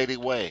in a mighty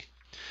way,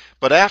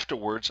 but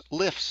afterwards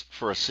lifts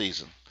for a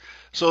season,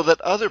 so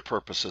that other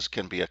purposes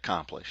can be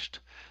accomplished.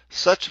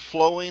 Such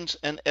flowings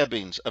and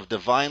ebbings of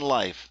divine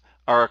life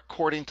are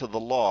according to the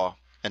law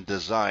and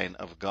design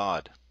of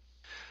God.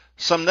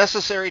 Some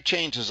necessary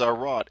changes are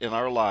wrought in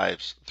our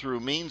lives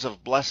through means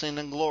of blessing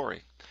and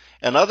glory,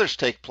 and others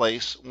take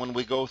place when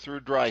we go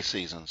through dry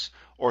seasons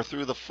or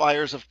through the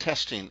fires of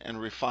testing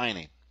and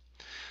refining.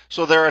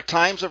 So there are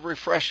times of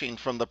refreshing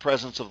from the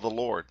presence of the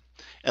Lord,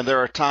 and there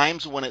are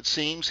times when it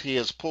seems he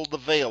has pulled the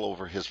veil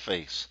over his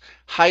face,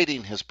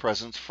 hiding his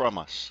presence from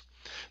us.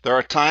 There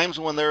are times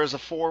when there is a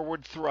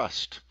forward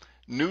thrust.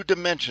 New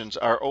dimensions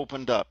are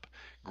opened up.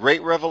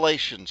 Great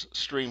revelations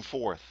stream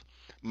forth.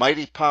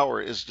 Mighty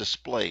power is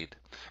displayed.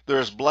 There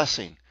is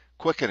blessing,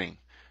 quickening,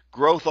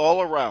 growth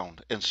all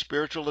around, and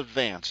spiritual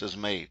advance is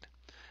made.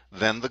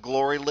 Then the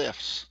glory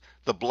lifts.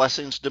 The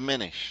blessings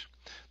diminish.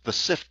 The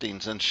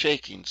siftings and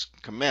shakings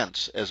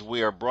commence as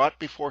we are brought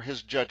before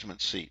his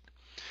judgment seat.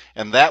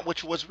 And that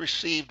which was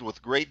received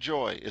with great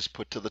joy is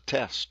put to the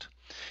test.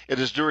 It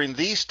is during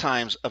these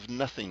times of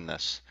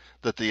nothingness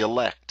that the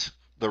elect,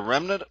 the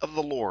remnant of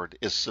the Lord,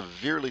 is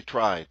severely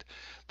tried,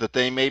 that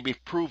they may be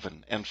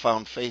proven and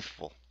found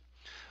faithful.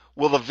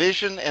 Will the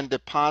vision and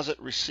deposit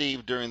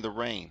received during the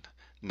rain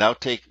now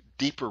take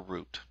deeper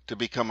root to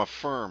become a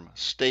firm,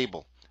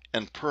 stable,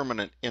 and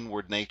permanent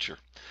inward nature,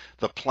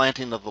 the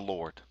planting of the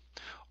Lord?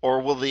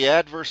 Or will the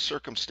adverse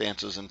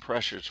circumstances and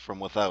pressures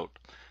from without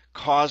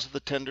cause the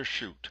tender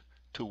shoot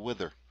to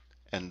wither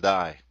and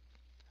die?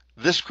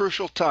 This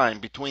crucial time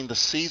between the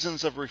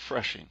seasons of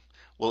refreshing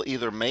will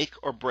either make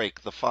or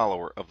break the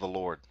follower of the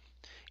Lord.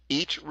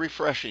 Each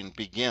refreshing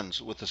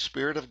begins with the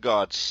Spirit of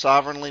God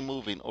sovereignly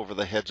moving over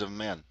the heads of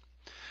men.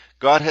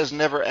 God has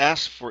never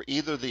asked for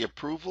either the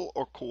approval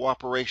or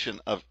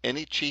cooperation of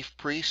any chief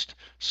priest,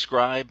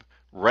 scribe,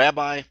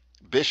 rabbi,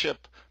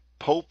 bishop,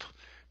 pope,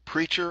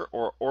 preacher,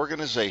 or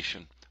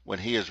organization when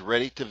he is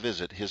ready to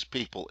visit his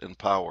people in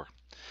power.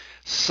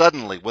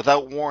 Suddenly,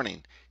 without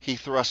warning, he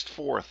thrust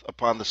forth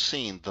upon the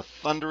scene the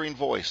thundering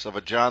voice of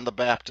a John the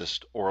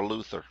Baptist or a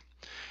Luther,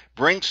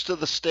 brings to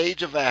the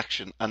stage of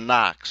action a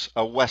Knox,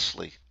 a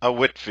Wesley, a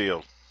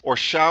Whitefield, or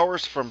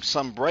showers from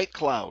some bright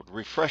cloud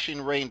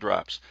refreshing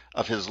raindrops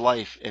of his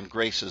life and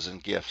graces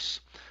and gifts,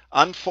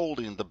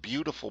 unfolding the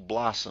beautiful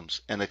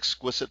blossoms and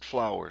exquisite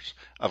flowers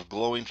of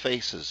glowing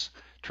faces,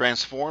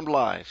 transformed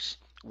lives,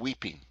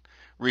 weeping,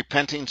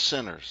 repenting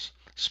sinners,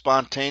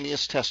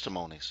 spontaneous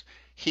testimonies,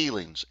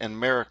 healings and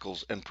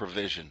miracles and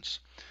provisions,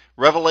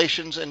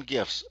 revelations and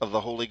gifts of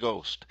the Holy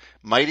Ghost,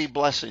 mighty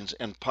blessings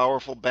and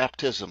powerful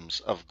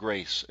baptisms of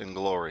grace and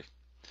glory.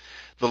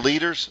 The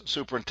leaders,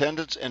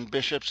 superintendents, and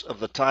bishops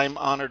of the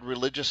time-honored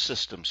religious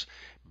systems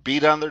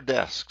beat on their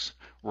desks,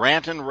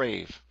 rant and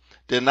rave,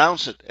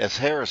 denounce it as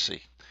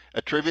heresy,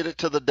 attribute it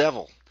to the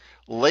devil,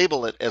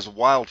 label it as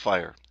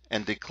wildfire,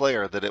 and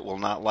declare that it will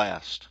not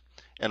last.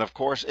 And of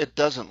course it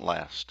doesn't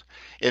last.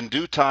 In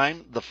due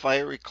time, the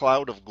fiery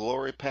cloud of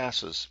glory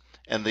passes,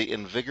 and the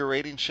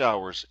invigorating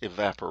showers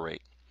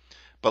evaporate.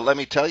 But let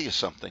me tell you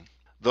something.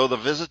 Though the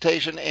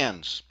visitation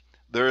ends,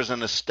 there is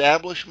an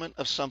establishment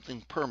of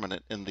something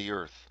permanent in the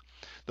earth,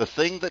 the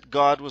thing that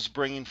God was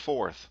bringing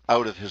forth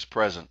out of his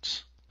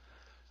presence.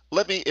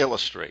 Let me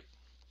illustrate.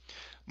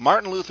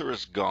 Martin Luther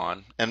is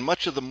gone, and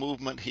much of the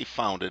movement he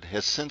founded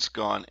has since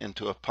gone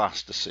into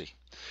apostasy.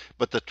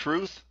 But the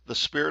truth the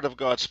Spirit of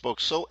God spoke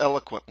so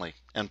eloquently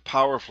and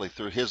powerfully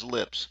through his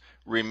lips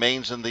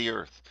remains in the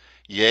earth,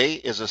 yea,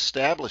 is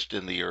established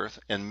in the earth,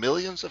 and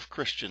millions of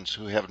Christians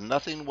who have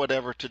nothing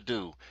whatever to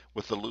do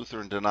with the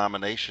Lutheran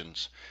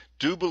denominations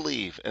do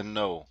believe and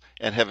know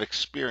and have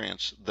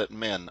experienced that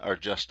men are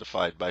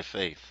justified by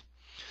faith.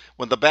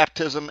 When the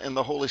baptism in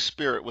the Holy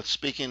Spirit with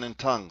speaking in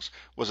tongues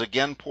was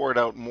again poured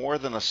out more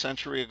than a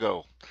century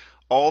ago,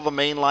 all the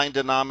mainline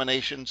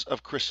denominations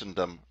of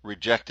Christendom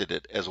rejected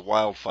it as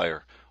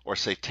wildfire or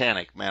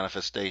satanic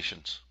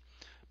manifestations.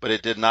 But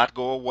it did not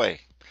go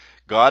away.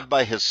 God,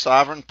 by his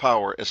sovereign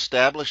power,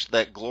 established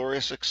that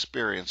glorious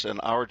experience in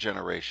our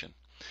generation.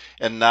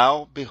 And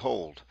now,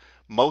 behold,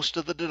 most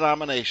of the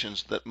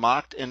denominations that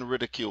mocked and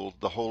ridiculed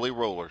the holy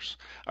rollers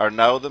are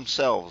now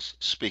themselves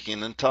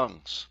speaking in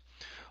tongues.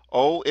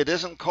 Oh, it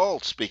isn't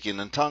called speaking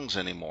in tongues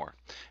anymore.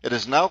 It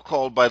is now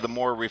called by the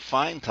more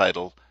refined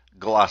title,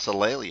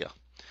 glossolalia.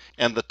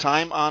 And the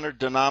time-honored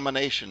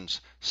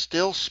denominations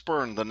still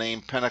spurn the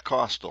name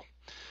Pentecostal,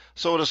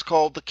 so it is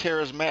called the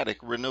charismatic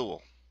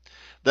renewal.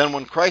 Then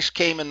when Christ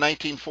came in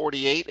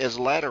 1948 as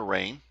latter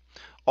rain,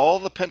 all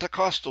the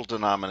Pentecostal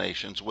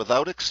denominations,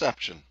 without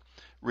exception,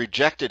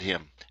 rejected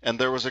him, and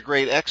there was a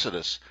great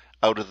exodus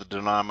out of the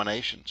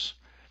denominations.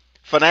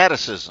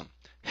 Fanaticism,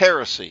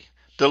 heresy,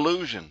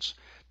 delusions,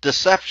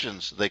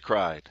 deceptions, they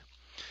cried,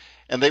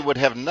 and they would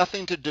have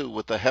nothing to do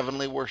with the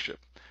heavenly worship,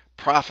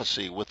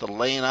 prophecy with the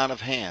laying on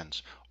of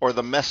hands, or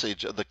the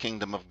message of the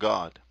kingdom of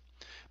God.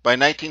 By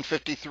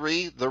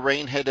 1953, the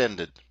reign had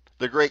ended.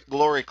 The great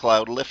glory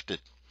cloud lifted.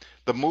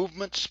 The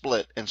movement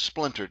split and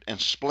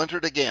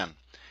splintered again,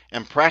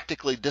 and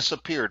practically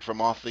disappeared from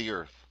off the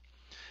earth.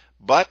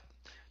 But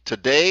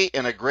today,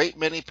 in a great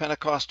many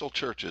Pentecostal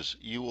churches,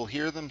 you will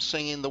hear them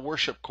singing the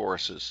worship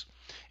choruses,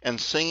 and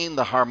singing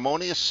the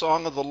harmonious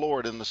song of the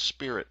Lord in the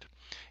Spirit,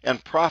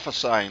 and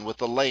prophesying with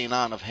the laying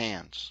on of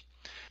hands.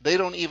 They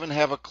don't even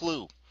have a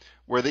clue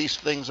where these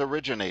things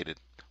originated,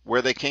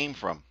 where they came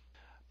from.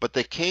 But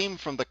they came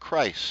from the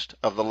Christ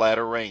of the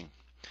latter rain.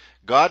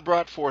 God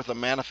brought forth a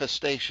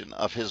manifestation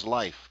of his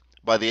life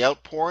by the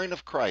outpouring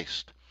of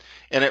Christ,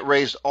 and it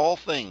raised all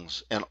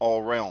things in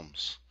all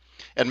realms.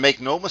 And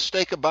make no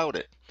mistake about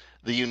it,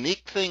 the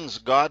unique things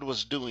God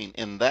was doing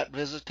in that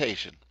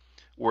visitation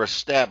were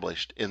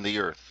established in the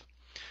earth.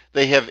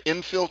 They have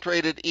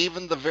infiltrated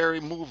even the very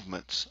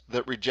movements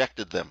that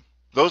rejected them.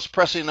 Those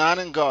pressing on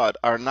in God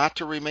are not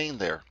to remain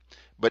there,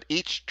 but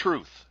each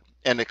truth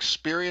and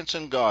experience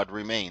in God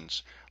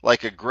remains,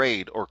 like a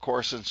grade or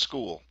course in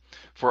school,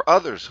 for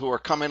others who are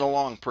coming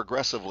along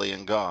progressively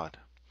in God.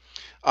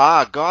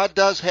 Ah, God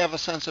does have a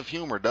sense of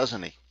humor,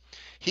 doesn't he?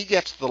 He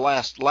gets the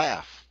last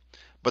laugh.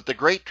 But the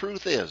great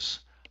truth is,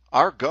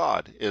 our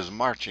God is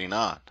marching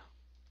on.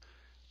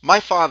 My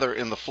father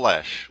in the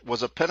flesh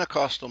was a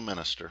Pentecostal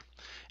minister,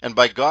 and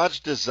by God's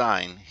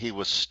design he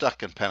was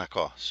stuck in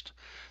Pentecost.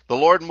 The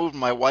Lord moved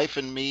my wife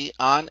and me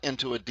on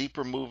into a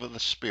deeper move of the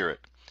Spirit,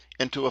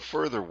 into a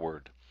further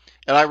word.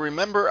 And I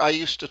remember I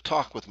used to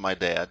talk with my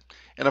dad,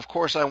 and of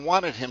course I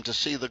wanted him to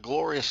see the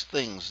glorious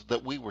things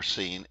that we were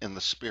seeing in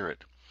the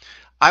Spirit.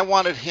 I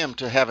wanted him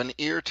to have an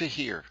ear to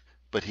hear,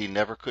 but he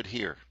never could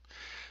hear.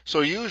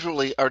 So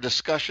usually our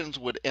discussions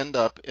would end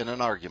up in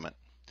an argument.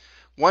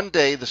 One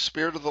day the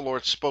Spirit of the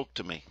Lord spoke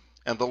to me,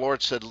 and the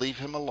Lord said, "Leave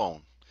him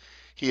alone.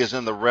 He is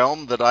in the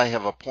realm that I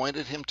have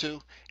appointed him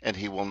to, and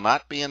he will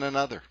not be in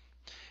another."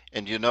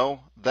 And you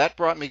know, that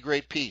brought me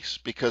great peace,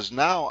 because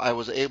now I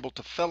was able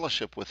to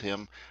fellowship with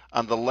him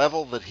on the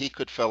level that he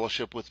could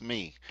fellowship with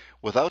me,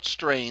 without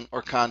strain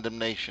or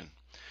condemnation,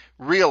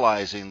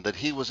 realizing that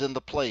he was in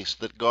the place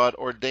that God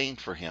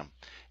ordained for him,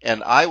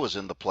 and I was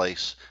in the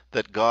place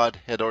that God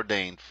had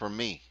ordained for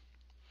me.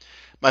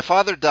 My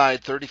father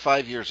died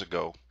 35 years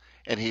ago,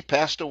 and he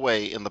passed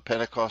away in the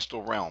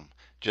Pentecostal realm,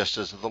 just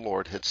as the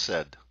Lord had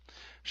said.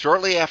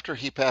 Shortly after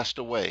he passed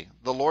away,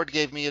 the Lord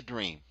gave me a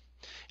dream.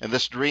 In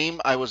this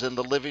dream, I was in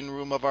the living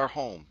room of our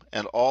home,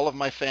 and all of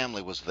my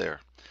family was there.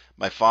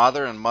 My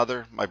father and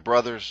mother, my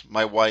brothers,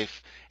 my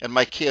wife, and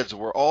my kids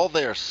were all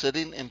there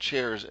sitting in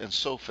chairs and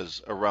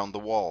sofas around the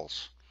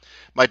walls.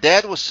 My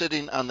dad was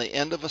sitting on the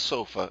end of a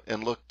sofa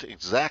and looked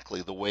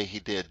exactly the way he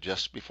did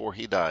just before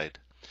he died.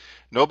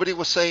 Nobody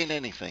was saying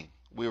anything.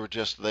 We were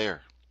just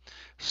there.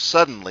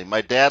 Suddenly,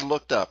 my dad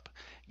looked up,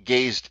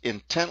 gazed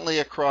intently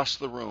across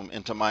the room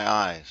into my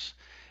eyes,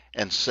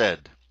 and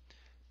said,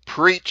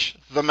 "Preach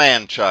the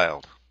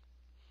man-child."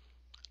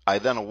 I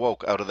then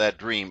awoke out of that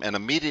dream, and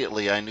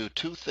immediately I knew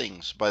two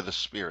things by the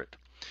Spirit.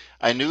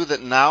 I knew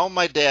that now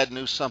my dad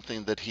knew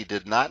something that he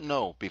did not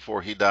know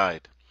before he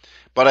died.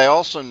 But I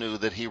also knew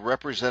that he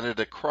represented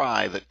a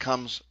cry that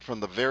comes from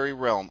the very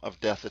realm of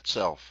death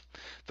itself,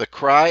 the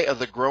cry of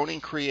the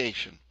groaning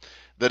creation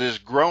that is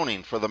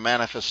groaning for the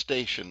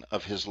manifestation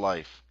of his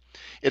life.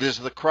 It is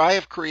the cry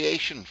of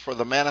creation for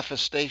the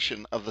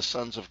manifestation of the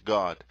sons of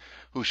God,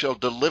 who shall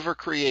deliver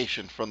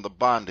creation from the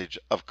bondage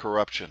of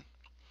corruption.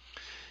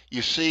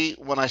 You see,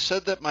 when I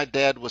said that my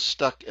dad was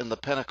stuck in the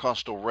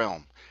Pentecostal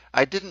realm,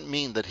 I didn't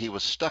mean that he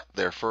was stuck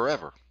there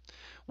forever.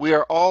 We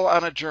are all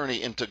on a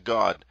journey into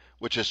God,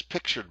 which is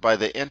pictured by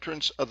the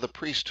entrance of the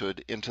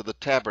priesthood into the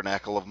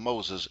tabernacle of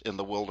Moses in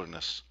the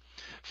wilderness.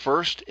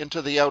 First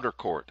into the outer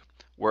court,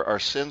 where our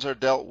sins are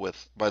dealt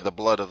with by the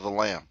blood of the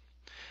Lamb.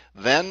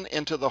 Then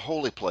into the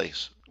holy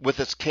place, with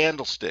its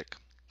candlestick,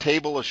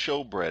 table of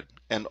showbread,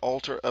 and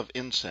altar of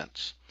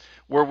incense,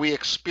 where we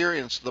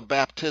experience the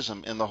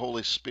baptism in the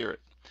Holy Spirit,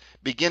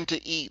 begin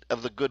to eat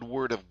of the good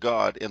word of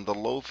God in the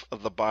loaf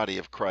of the body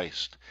of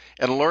Christ,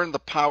 and learn the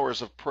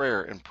powers of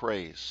prayer and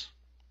praise.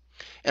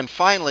 And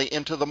finally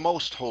into the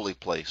most holy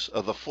place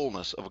of the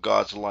fullness of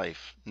God's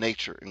life,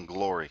 nature, and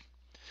glory.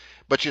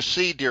 But you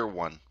see, dear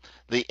one,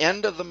 the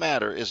end of the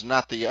matter is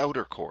not the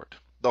outer court,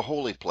 the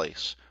holy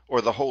place,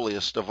 or the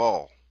holiest of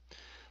all.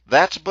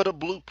 That's but a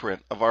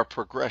blueprint of our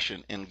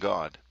progression in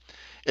God.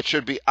 It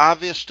should be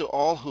obvious to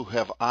all who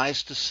have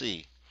eyes to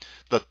see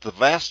that the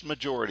vast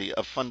majority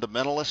of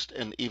fundamentalist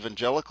and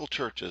evangelical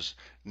churches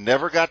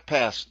never got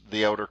past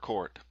the outer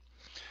court.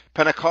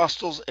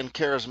 Pentecostals and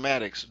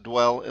charismatics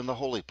dwell in the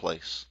holy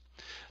place.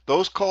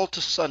 Those called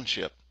to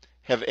sonship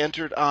have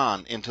entered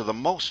on into the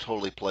most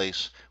holy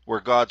place where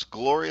God's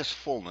glorious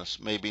fullness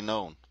may be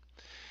known.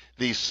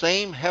 These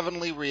same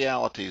heavenly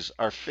realities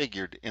are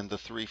figured in the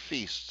three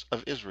feasts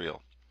of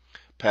Israel: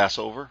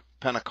 Passover,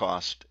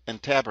 Pentecost,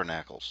 and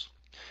Tabernacles.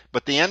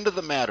 But the end of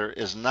the matter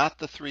is not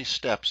the three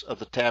steps of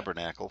the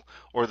tabernacle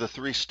or the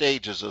three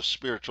stages of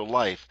spiritual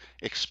life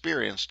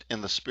experienced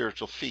in the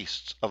spiritual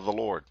feasts of the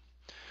Lord.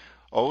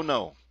 Oh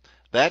no,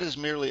 that is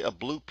merely a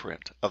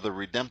blueprint of the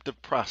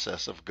redemptive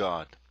process of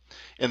God.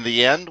 In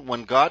the end,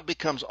 when God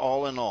becomes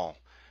all in all,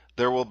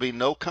 there will be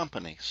no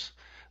companies.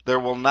 There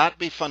will not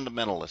be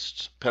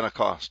fundamentalists,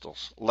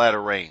 Pentecostals,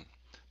 latter rain,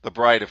 the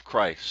bride of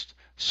Christ,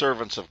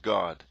 servants of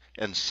God,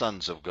 and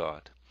sons of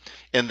God.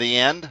 In the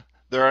end,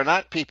 there are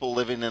not people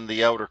living in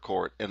the outer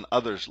court and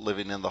others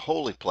living in the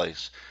holy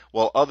place,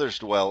 while others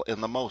dwell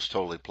in the most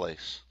holy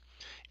place.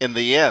 In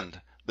the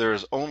end, there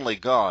is only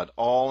God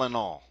all in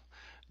all,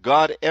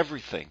 God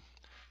everything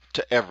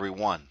to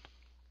everyone.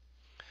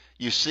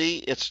 You see,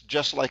 it's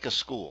just like a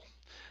school.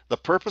 The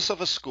purpose of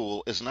a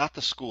school is not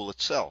the school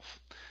itself.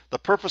 The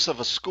purpose of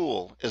a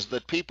school is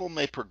that people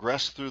may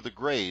progress through the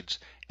grades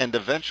and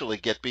eventually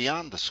get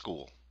beyond the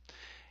school.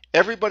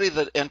 Everybody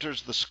that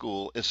enters the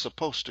school is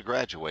supposed to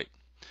graduate.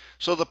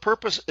 So the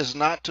purpose is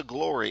not to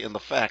glory in the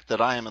fact that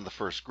I am in the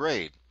first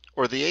grade,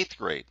 or the 8th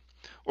grade,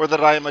 or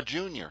that I am a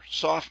junior,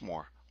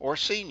 sophomore, or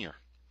senior.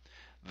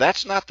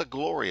 That's not the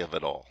glory of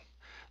it all.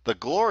 The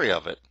glory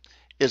of it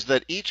is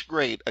that each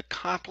grade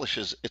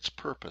accomplishes its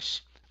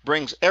purpose,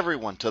 brings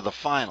everyone to the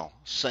final,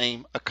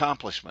 same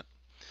accomplishment.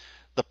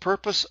 The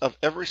purpose of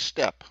every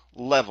step,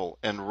 level,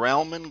 and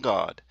realm in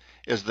God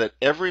is that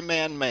every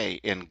man may,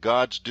 in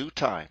God's due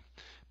time,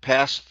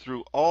 pass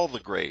through all the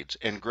grades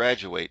and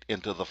graduate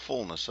into the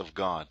fullness of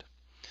God.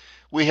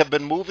 We have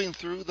been moving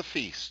through the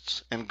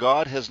feasts, and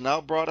God has now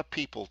brought a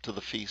people to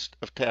the Feast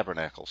of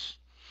Tabernacles.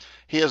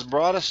 He has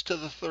brought us to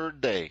the third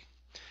day.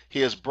 He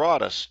has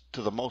brought us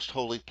to the most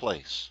holy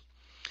place.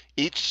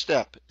 Each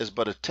step is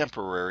but a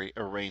temporary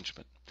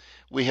arrangement.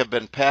 We have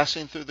been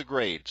passing through the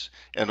grades,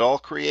 and all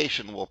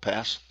creation will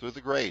pass through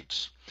the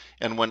grades.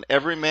 And when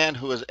every man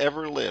who has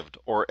ever lived,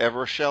 or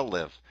ever shall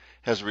live,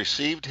 has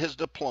received his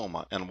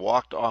diploma and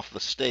walked off the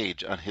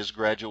stage on his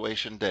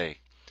graduation day,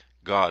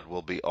 God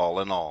will be all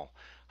in all.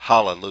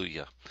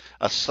 Hallelujah.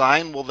 A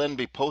sign will then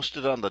be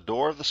posted on the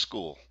door of the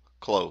school,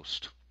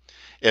 closed.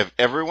 If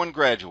everyone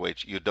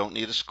graduates, you don't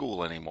need a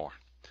school anymore.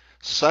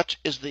 Such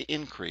is the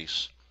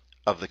increase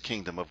of the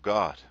kingdom of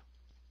God.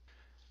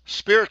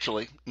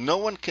 Spiritually, no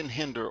one can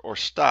hinder or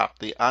stop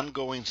the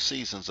ongoing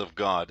seasons of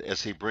God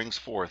as He brings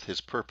forth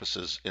His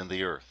purposes in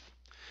the earth.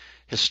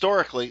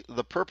 Historically,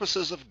 the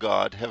purposes of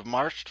God have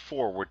marched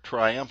forward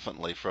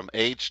triumphantly from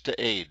age to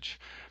age,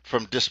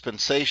 from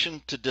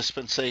dispensation to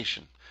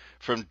dispensation,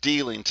 from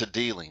dealing to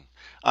dealing,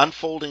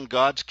 unfolding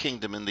God's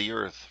kingdom in the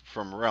earth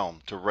from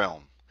realm to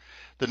realm.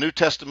 The New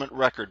Testament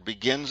record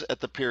begins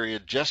at the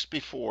period just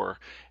before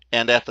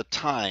and at the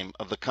time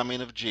of the coming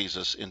of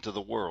Jesus into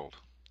the world.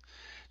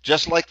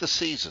 Just like the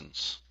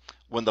seasons,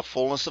 when the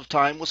fullness of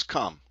time was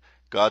come,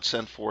 God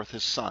sent forth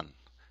His Son.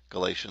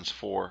 Galatians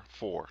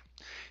 4:4.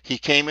 He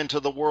came into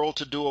the world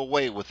to do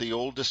away with the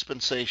old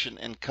dispensation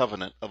and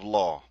covenant of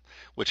law,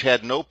 which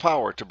had no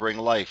power to bring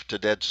life to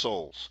dead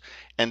souls,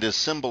 and is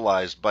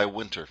symbolized by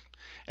winter,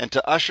 and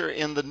to usher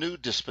in the new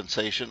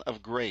dispensation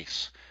of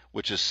grace,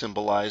 which is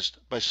symbolized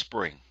by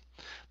spring.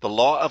 The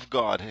law of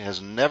God has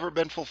never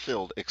been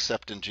fulfilled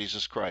except in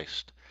Jesus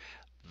Christ.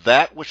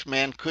 That which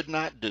man could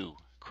not do,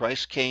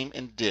 Christ came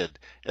and did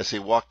as He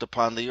walked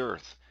upon the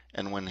earth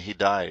and when He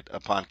died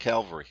upon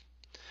Calvary.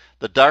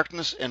 The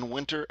darkness and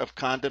winter of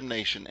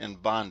condemnation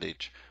and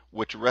bondage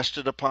which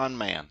rested upon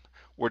man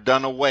were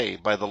done away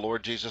by the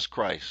Lord Jesus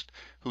Christ,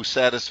 who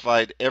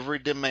satisfied every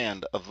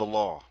demand of the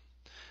law.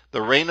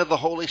 The reign of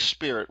the Holy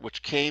Spirit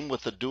which came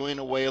with the doing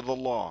away of the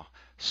law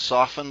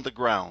softened the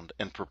ground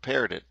and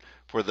prepared it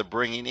for the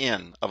bringing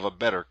in of a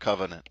better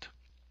covenant.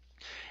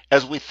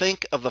 As we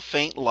think of the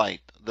faint light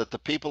that the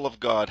people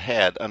of God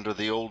had under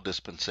the old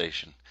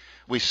dispensation,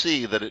 we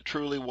see that it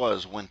truly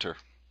was winter.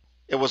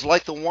 It was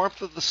like the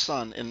warmth of the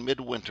sun in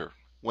midwinter,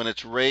 when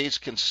its rays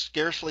can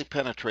scarcely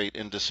penetrate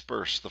and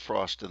disperse the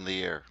frost in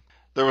the air.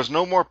 There was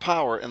no more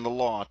power in the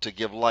law to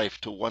give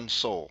life to one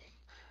soul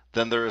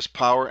than there is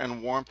power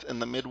and warmth in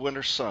the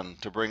midwinter sun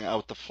to bring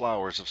out the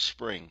flowers of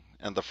spring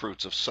and the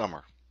fruits of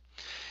summer.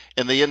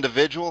 In the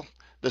individual,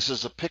 this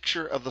is a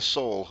picture of the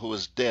soul who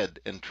is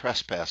dead in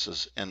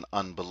trespasses and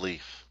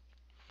unbelief,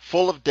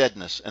 full of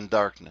deadness and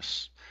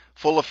darkness,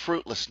 full of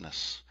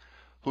fruitlessness,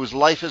 whose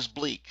life is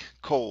bleak,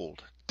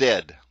 cold,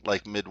 dead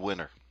like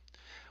midwinter.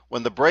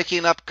 When the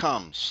breaking up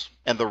comes,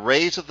 and the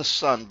rays of the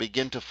sun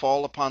begin to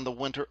fall upon the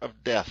winter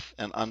of death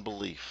and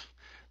unbelief,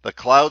 the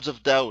clouds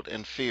of doubt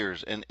and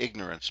fears and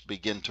ignorance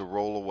begin to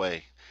roll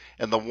away,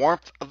 and the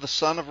warmth of the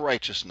sun of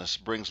righteousness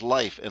brings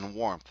life and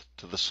warmth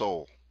to the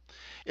soul.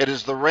 It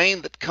is the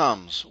rain that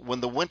comes when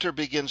the winter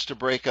begins to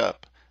break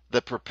up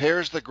that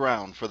prepares the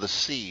ground for the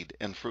seed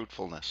and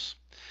fruitfulness.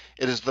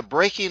 It is the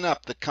breaking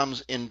up that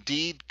comes in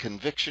deed,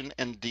 conviction,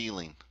 and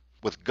dealing,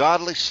 with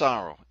godly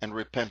sorrow and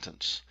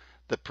repentance,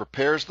 that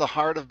prepares the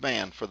heart of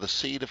man for the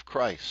seed of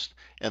Christ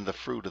and the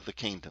fruit of the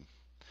kingdom.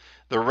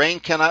 The rain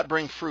cannot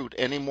bring fruit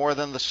any more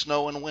than the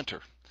snow in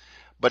winter,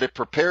 but it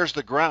prepares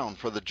the ground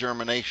for the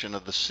germination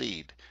of the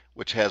seed,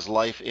 which has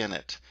life in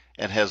it,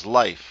 and has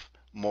life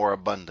more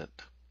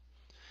abundant.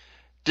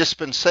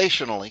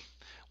 Dispensationally,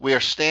 we are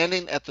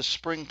standing at the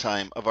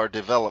springtime of our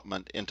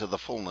development into the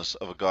fullness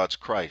of God's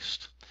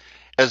Christ.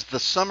 As the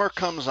summer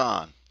comes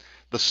on,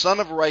 the Sun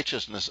of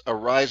Righteousness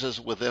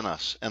arises within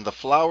us, and the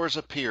flowers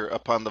appear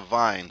upon the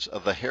vines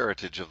of the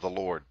heritage of the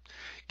Lord,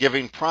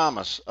 giving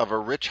promise of a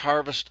rich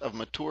harvest of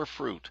mature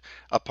fruit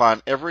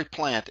upon every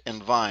plant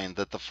and vine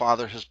that the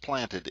Father has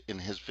planted in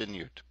his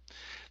vineyard.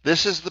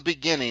 This is the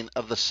beginning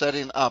of the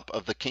setting up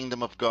of the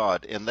kingdom of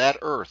God in that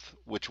earth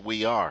which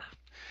we are.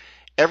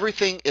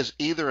 Everything is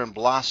either in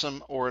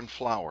blossom or in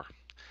flower.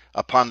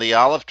 Upon the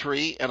olive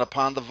tree and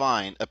upon the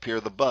vine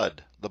appear the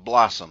bud, the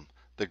blossom,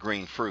 the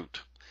green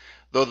fruit.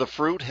 Though the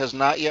fruit has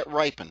not yet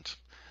ripened,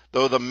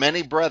 though the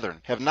many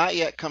brethren have not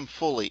yet come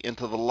fully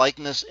into the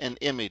likeness and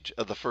image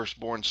of the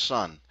firstborn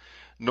Son,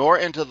 nor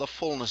into the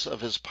fullness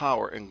of his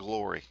power and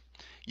glory,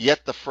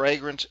 yet the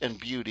fragrance and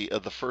beauty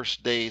of the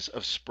first days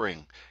of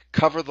spring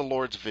cover the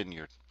Lord's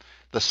vineyard.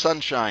 The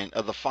sunshine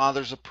of the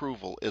Father's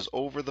approval is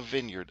over the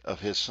vineyard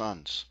of his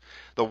sons.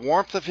 The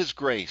warmth of his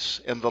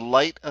grace and the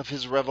light of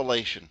his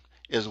revelation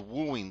is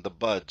wooing the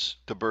buds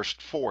to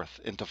burst forth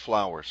into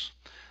flowers,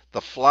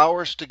 the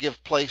flowers to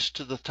give place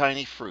to the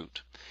tiny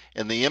fruit,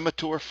 and the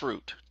immature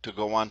fruit to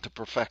go on to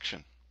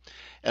perfection.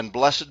 And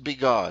blessed be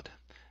God,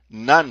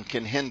 none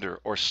can hinder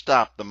or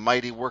stop the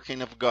mighty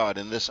working of God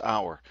in this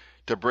hour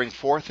to bring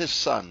forth his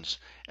sons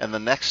and the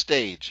next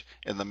stage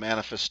in the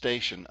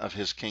manifestation of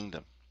his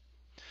kingdom.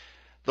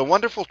 The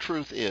wonderful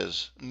truth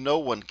is, no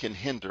one can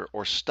hinder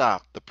or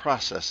stop the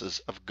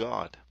processes of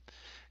God.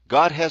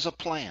 God has a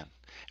plan.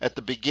 At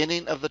the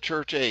beginning of the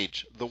church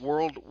age, the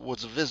world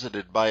was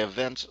visited by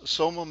events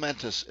so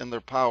momentous in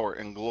their power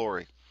and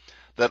glory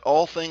that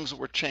all things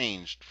were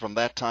changed from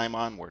that time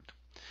onward.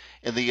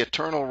 In the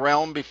eternal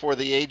realm before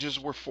the ages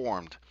were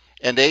formed,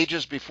 and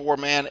ages before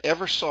man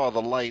ever saw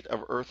the light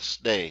of earth's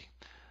day,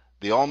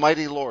 the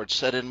Almighty Lord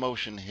set in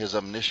motion his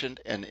omniscient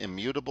and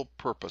immutable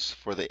purpose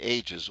for the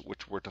ages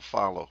which were to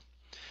follow.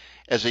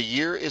 As a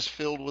year is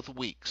filled with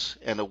weeks,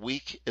 and a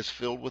week is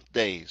filled with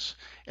days,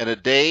 and a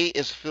day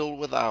is filled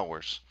with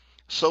hours,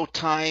 so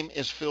time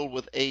is filled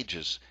with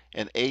ages,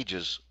 and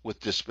ages with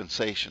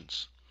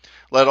dispensations.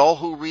 Let all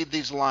who read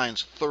these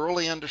lines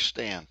thoroughly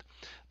understand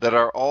that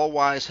our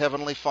all-wise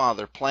Heavenly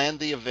Father planned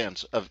the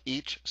events of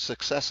each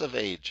successive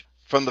age,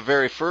 from the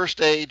very first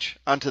age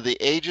unto the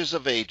ages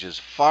of ages,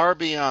 far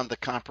beyond the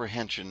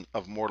comprehension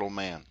of mortal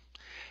man.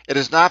 It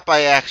is not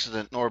by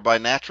accident nor by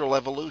natural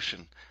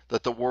evolution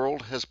that the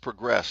world has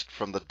progressed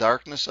from the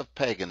darkness of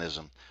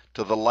paganism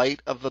to the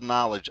light of the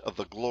knowledge of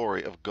the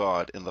glory of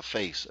God in the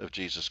face of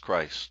Jesus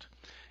Christ.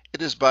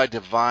 It is by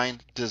divine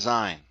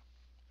design.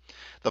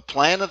 The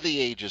plan of the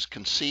ages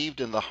conceived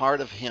in the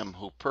heart of him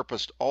who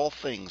purposed all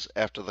things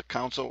after the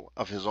counsel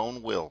of his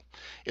own will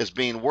is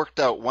being worked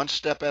out one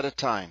step at a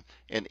time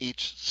in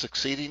each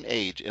succeeding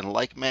age in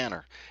like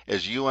manner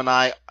as you and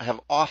I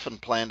have often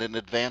planned in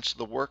advance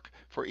the work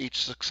for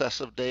each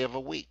successive day of a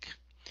week.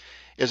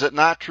 Is it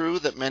not true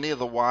that many of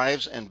the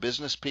wives and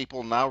business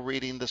people now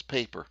reading this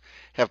paper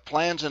have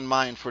plans in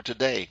mind for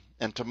today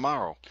and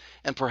tomorrow,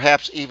 and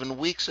perhaps even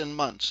weeks and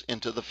months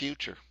into the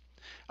future?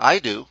 I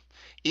do.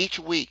 Each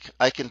week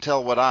I can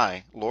tell what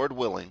I, Lord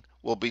willing,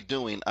 will be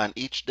doing on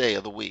each day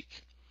of the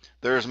week.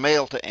 There is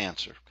mail to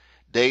answer,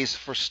 days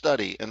for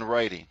study and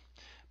writing,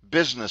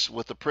 business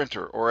with the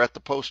printer or at the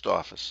post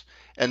office,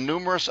 and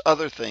numerous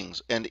other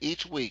things, and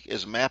each week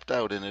is mapped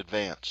out in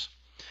advance.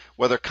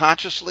 Whether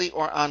consciously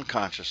or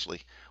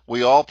unconsciously,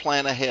 we all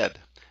plan ahead,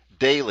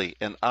 daily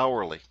and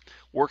hourly,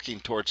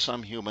 working towards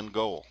some human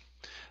goal.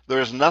 There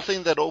is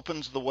nothing that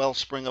opens the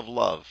wellspring of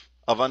love,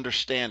 of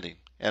understanding,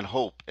 and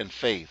hope and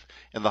faith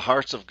in the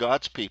hearts of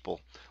God's people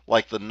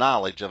like the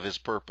knowledge of His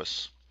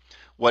purpose.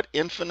 What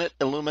infinite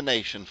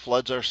illumination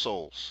floods our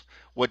souls,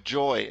 what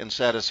joy and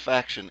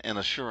satisfaction and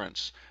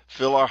assurance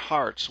fill our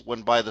hearts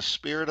when by the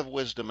Spirit of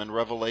wisdom and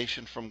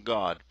revelation from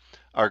God,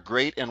 our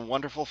great and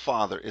wonderful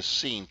Father is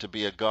seen to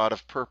be a God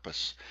of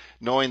purpose,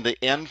 knowing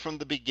the end from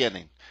the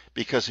beginning,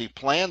 because He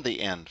planned the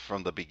end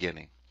from the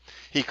beginning.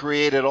 He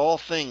created all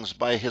things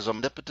by His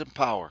omnipotent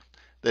power,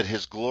 that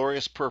His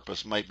glorious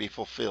purpose might be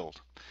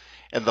fulfilled.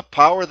 And the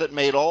power that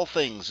made all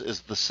things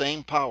is the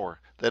same power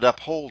that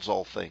upholds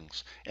all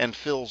things, and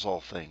fills all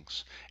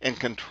things, and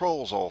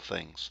controls all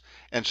things,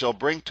 and shall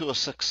bring to a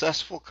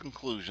successful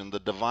conclusion the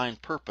divine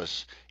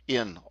purpose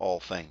in all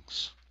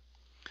things.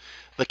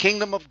 The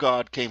kingdom of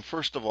God came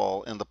first of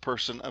all in the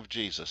person of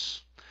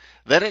Jesus.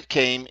 Then it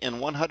came in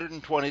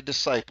 120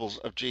 disciples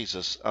of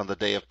Jesus on the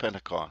day of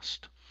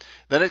Pentecost.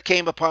 Then it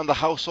came upon the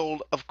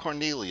household of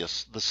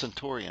Cornelius the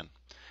centurion,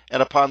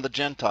 and upon the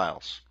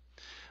Gentiles.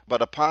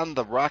 But upon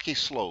the rocky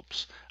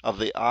slopes of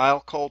the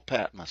isle called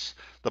Patmos,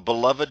 the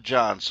beloved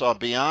John saw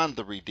beyond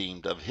the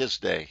redeemed of his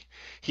day.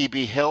 He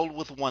beheld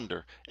with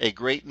wonder a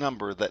great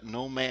number that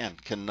no man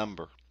can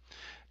number.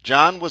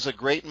 John was a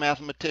great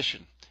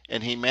mathematician,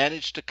 and he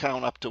managed to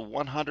count up to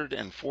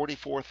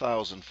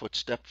 144,000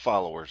 footstep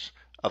followers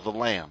of the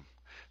Lamb,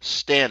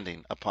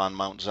 standing upon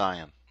Mount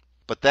Zion.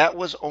 But that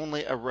was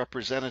only a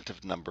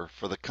representative number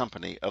for the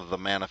company of the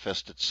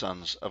manifested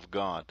sons of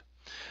God.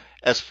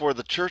 As for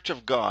the church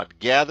of God,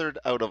 gathered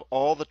out of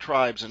all the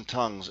tribes and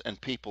tongues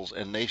and peoples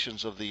and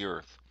nations of the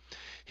earth,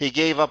 he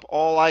gave up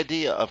all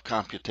idea of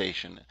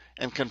computation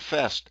and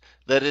confessed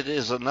that it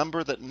is a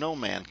number that no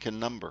man can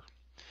number.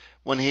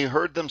 When he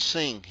heard them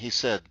sing, he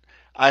said,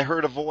 I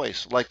heard a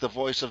voice like the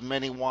voice of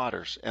many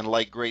waters and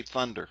like great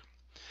thunder.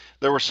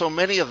 There were so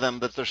many of them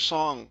that their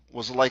song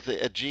was like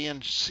the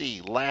Aegean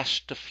Sea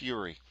lashed to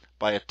fury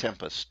by a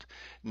tempest.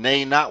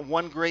 Nay, not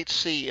one great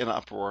sea in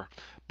uproar,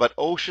 but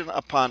ocean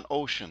upon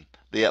ocean,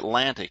 the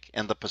Atlantic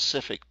and the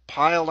Pacific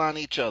piled on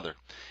each other,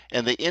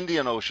 and the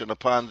Indian Ocean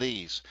upon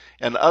these,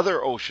 and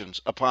other oceans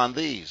upon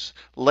these,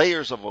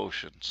 layers of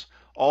oceans,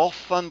 all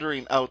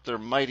thundering out their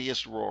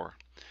mightiest roar.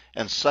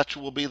 And such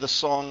will be the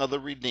song of the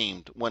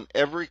redeemed when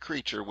every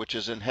creature which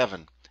is in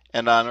heaven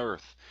and on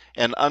earth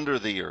and under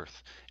the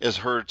earth is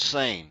heard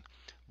saying,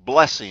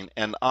 Blessing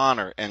and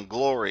honor and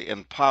glory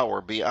and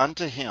power be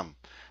unto Him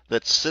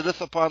that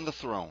sitteth upon the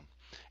throne,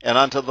 and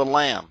unto the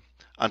Lamb,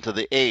 unto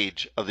the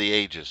age of the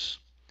ages.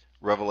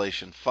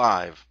 Revelation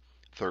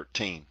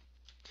 5:13.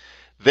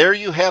 There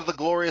you have the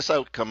glorious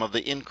outcome of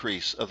the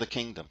increase of the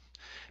kingdom.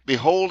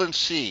 Behold and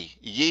see,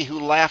 ye who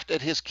laughed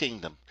at His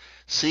kingdom.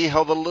 See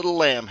how the little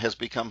lamb has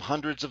become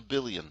hundreds of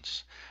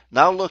billions.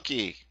 Now look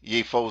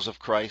ye foes of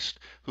Christ,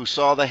 who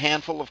saw the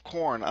handful of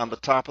corn on the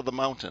top of the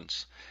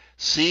mountains.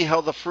 See how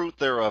the fruit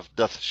thereof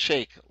doth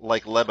shake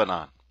like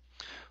Lebanon.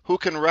 Who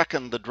can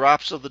reckon the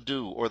drops of the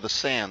dew or the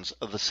sands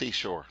of the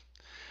seashore?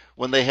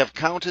 When they have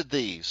counted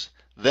these,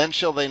 then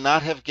shall they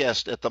not have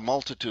guessed at the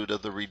multitude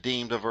of the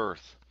redeemed of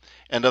earth,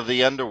 and of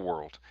the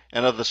underworld,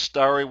 and of the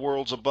starry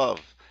worlds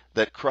above,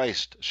 that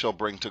Christ shall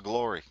bring to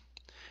glory.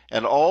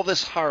 And all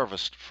this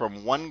harvest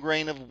from one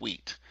grain of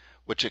wheat,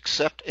 which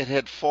except it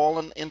had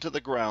fallen into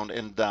the ground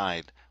and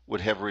died,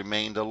 would have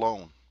remained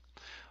alone.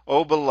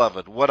 O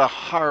beloved, what a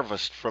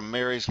harvest from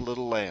Mary's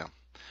little lamb!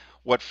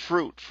 What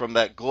fruit from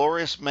that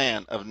glorious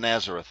man of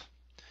Nazareth!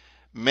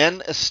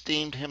 Men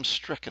esteemed him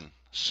stricken,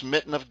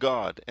 smitten of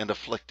God, and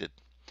afflicted,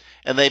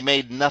 and they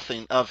made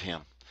nothing of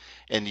him.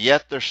 And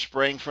yet there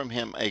sprang from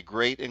him a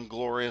great and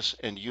glorious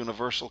and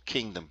universal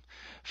kingdom,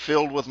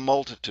 filled with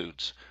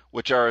multitudes,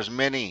 which are as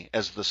many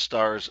as the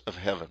stars of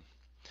heaven.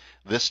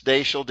 This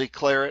day shall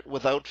declare it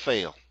without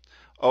fail.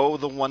 Oh,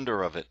 the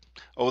wonder of it!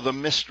 Oh, the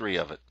mystery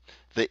of it!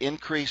 The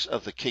increase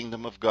of the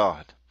kingdom of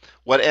God!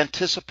 What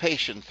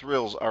anticipation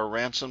thrills our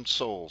ransomed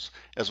souls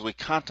as we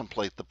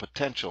contemplate the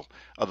potential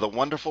of the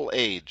wonderful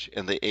age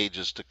and the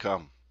ages to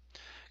come.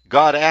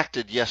 God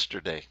acted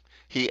yesterday.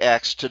 He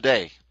acts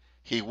today.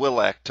 He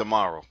will act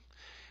tomorrow.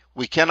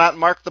 We cannot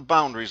mark the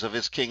boundaries of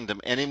His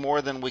kingdom any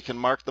more than we can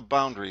mark the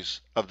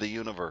boundaries of the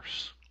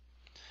universe.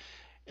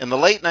 In the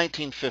late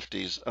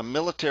 1950s, a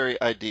military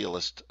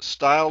idealist,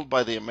 styled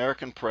by the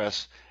American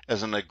press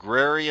as an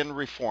agrarian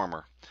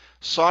reformer,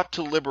 sought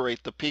to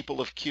liberate the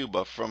people of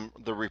Cuba from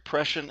the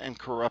repression and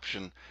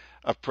corruption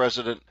of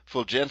President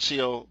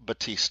Fulgencio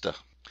Batista.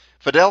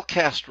 Fidel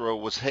Castro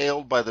was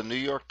hailed by the New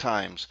York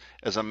Times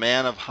as a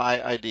man of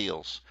high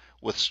ideals,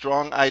 with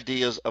strong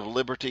ideas of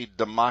liberty,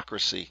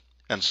 democracy,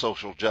 and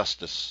social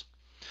justice.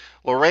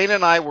 Lorraine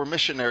and I were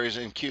missionaries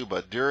in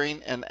Cuba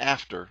during and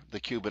after the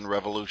Cuban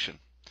Revolution.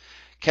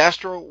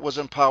 Castro was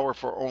in power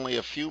for only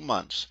a few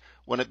months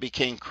when it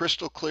became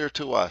crystal clear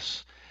to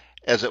us,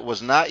 as it was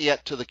not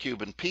yet to the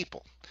Cuban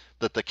people,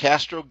 that the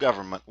Castro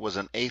government was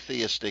an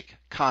atheistic,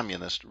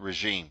 communist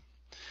regime.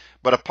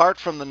 But apart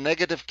from the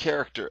negative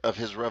character of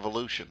his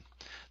revolution,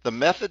 The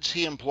methods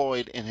he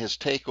employed in his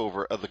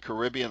takeover of the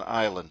Caribbean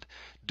island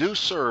do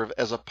serve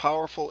as a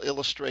powerful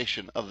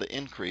illustration of the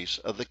increase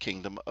of the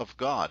kingdom of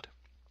God.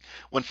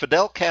 When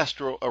Fidel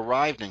Castro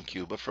arrived in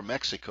Cuba from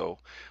Mexico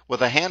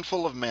with a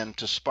handful of men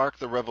to spark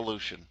the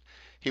revolution,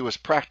 he was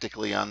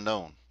practically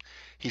unknown.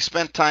 He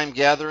spent time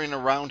gathering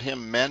around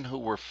him men who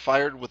were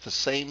fired with the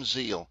same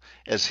zeal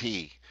as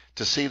he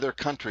to see their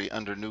country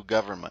under new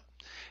government.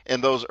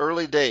 In those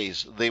early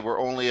days, they were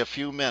only a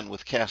few men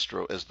with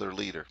Castro as their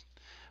leader.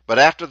 But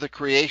after the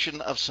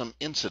creation of some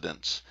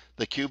incidents,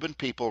 the Cuban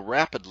people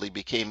rapidly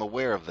became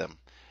aware of them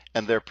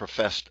and their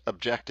professed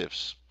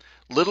objectives.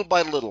 Little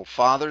by little,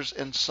 fathers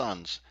and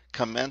sons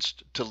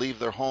commenced to leave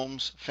their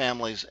homes,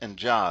 families, and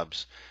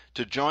jobs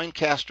to join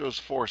Castro's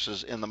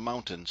forces in the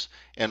mountains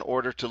in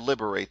order to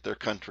liberate their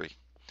country.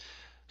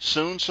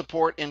 Soon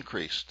support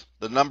increased.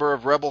 The number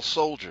of rebel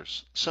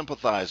soldiers,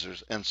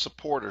 sympathizers, and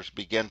supporters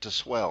began to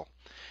swell,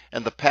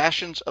 and the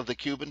passions of the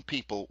Cuban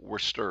people were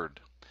stirred.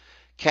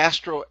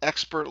 Castro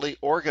expertly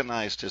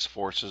organized his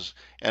forces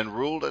and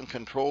ruled and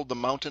controlled the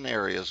mountain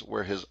areas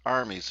where his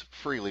armies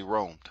freely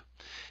roamed.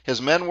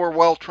 His men were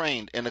well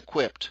trained and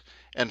equipped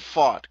and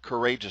fought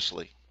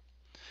courageously.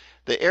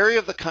 The area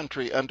of the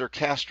country under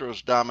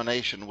Castro's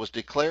domination was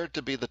declared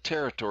to be the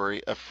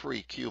territory of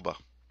free Cuba.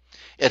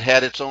 It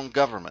had its own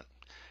government,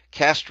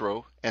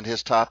 Castro and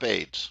his top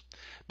aides,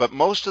 but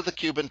most of the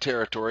Cuban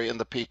territory and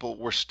the people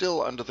were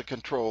still under the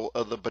control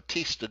of the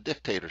Batista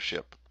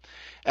dictatorship.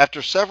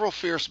 After several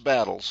fierce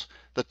battles,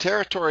 the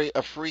territory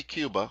of free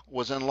Cuba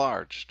was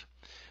enlarged.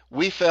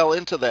 We fell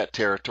into that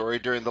territory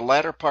during the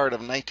latter part of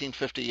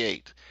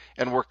 1958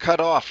 and were cut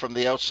off from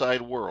the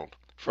outside world,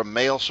 from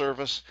mail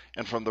service,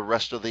 and from the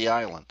rest of the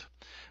island.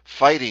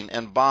 Fighting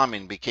and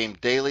bombing became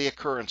daily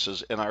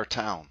occurrences in our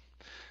town.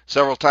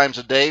 Several times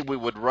a day we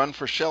would run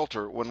for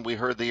shelter when we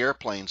heard the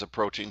airplanes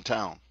approaching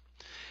town.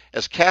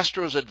 As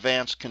Castro's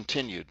advance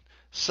continued,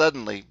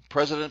 suddenly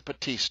President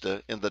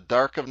Batista, in the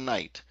dark of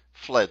night,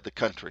 fled the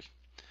country.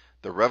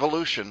 The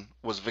revolution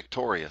was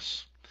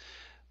victorious.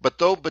 But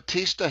though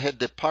Batista had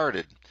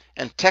departed,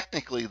 and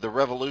technically the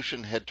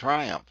revolution had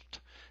triumphed,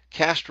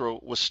 Castro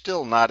was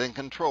still not in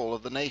control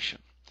of the nation.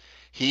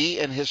 He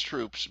and his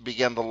troops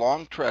began the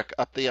long trek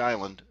up the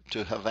island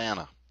to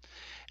Havana.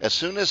 As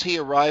soon as he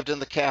arrived in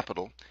the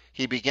capital,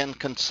 he began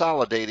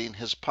consolidating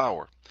his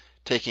power,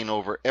 taking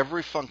over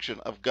every function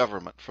of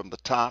government from the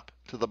top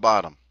to the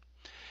bottom.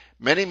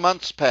 Many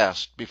months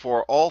passed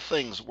before all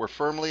things were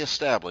firmly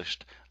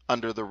established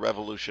under the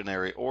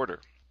revolutionary order.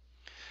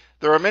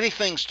 There are many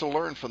things to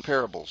learn from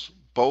parables,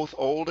 both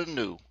old and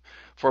new,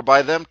 for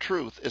by them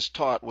truth is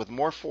taught with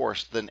more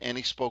force than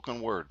any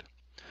spoken word.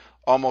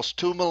 Almost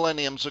 2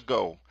 millenniums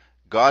ago,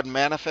 God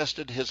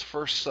manifested his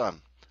first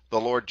Son, the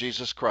Lord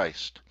Jesus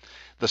Christ.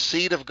 The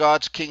seed of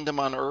God's kingdom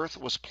on earth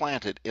was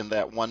planted in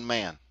that one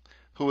man,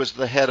 who is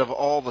the head of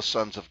all the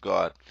sons of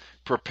God,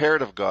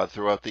 prepared of God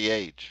throughout the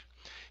age.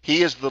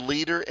 He is the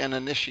leader and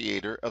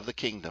initiator of the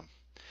kingdom.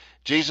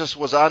 Jesus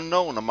was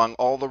unknown among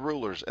all the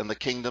rulers and the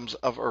kingdoms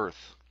of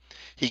earth.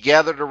 He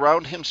gathered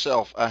around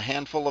himself a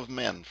handful of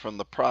men from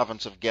the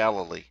province of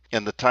Galilee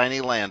in the tiny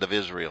land of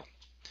Israel.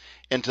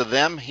 Into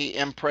them he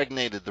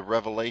impregnated the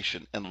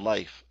revelation and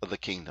life of the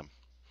kingdom.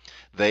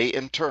 They,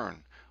 in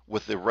turn,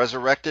 with the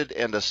resurrected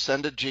and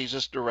ascended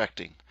Jesus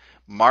directing,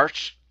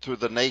 marched through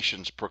the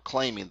nations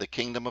proclaiming the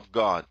kingdom of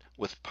God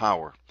with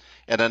power,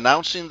 and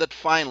announcing that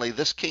finally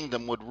this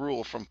kingdom would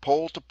rule from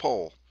pole to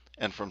pole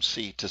and from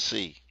sea to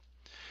sea.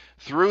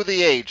 Through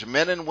the age,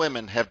 men and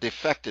women have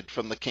defected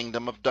from the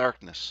kingdom of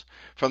darkness,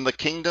 from the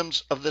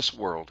kingdoms of this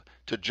world,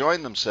 to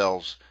join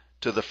themselves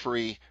to the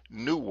free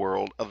new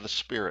world of the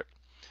Spirit,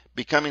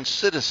 becoming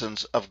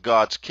citizens of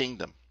God's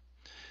kingdom.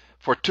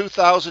 For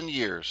 2,000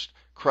 years,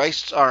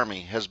 Christ's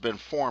army has been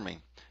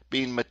forming,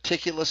 being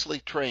meticulously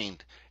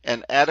trained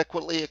and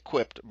adequately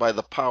equipped by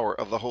the power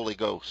of the Holy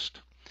Ghost.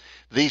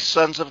 These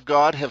sons of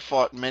God have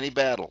fought many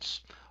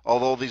battles,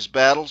 although these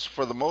battles,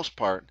 for the most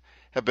part,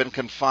 have been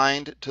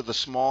confined to the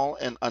small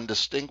and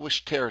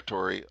undistinguished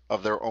territory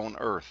of their own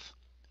earth,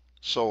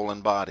 soul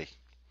and body.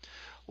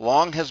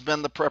 Long has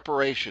been the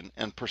preparation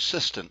and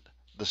persistent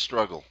the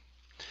struggle.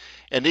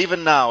 And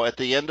even now, at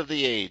the end of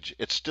the age,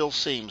 it still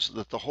seems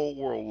that the whole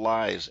world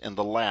lies in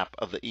the lap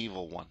of the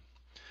evil one.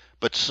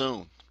 But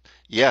soon,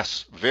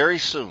 yes, very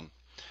soon,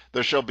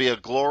 there shall be a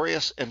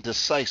glorious and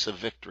decisive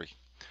victory.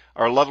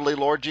 Our lovely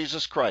Lord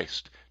Jesus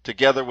Christ,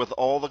 together with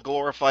all the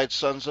glorified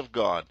sons of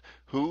God,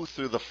 who,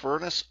 through the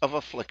furnace of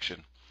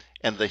affliction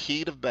and the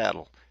heat of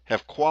battle,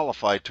 have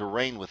qualified to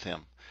reign with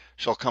him,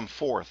 shall come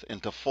forth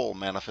into full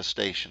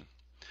manifestation.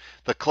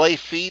 The clay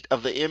feet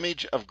of the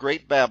image of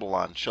great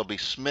Babylon shall be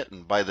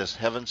smitten by this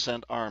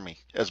heaven-sent army,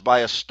 as by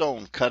a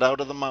stone cut out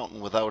of the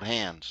mountain without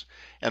hands,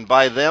 and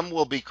by them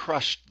will be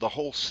crushed the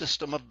whole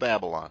system of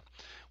Babylon,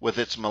 with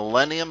its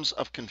millenniums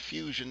of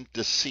confusion,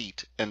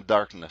 deceit, and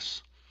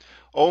darkness.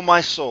 O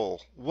my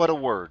soul, what a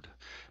word!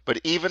 But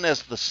even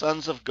as the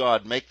sons of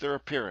God make their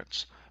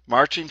appearance,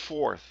 marching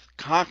forth,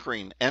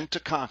 conquering and to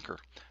conquer,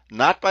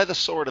 not by the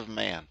sword of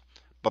man,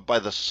 but by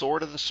the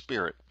sword of the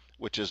Spirit,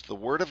 which is the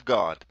Word of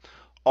God,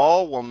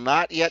 all will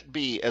not yet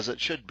be as it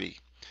should be.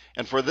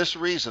 And for this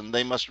reason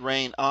they must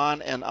reign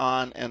on and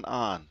on and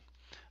on,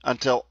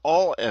 until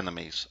all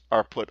enemies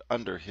are put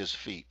under his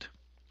feet.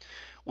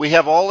 We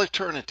have all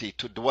eternity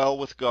to dwell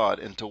with God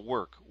and to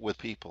work with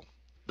people.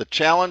 The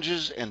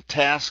challenges and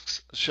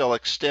tasks shall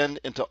extend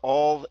into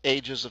all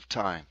ages of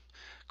time,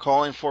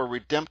 calling for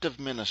redemptive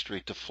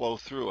ministry to flow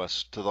through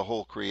us to the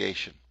whole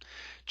creation,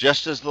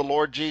 just as the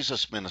Lord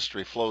Jesus'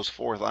 ministry flows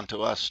forth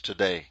unto us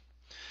today.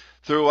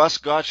 Through us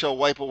God shall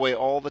wipe away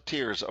all the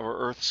tears of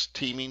earth's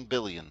teeming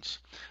billions,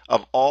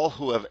 of all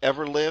who have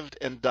ever lived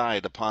and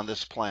died upon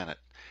this planet,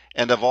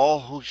 and of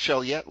all who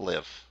shall yet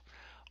live.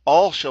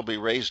 All shall be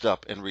raised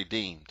up and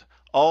redeemed.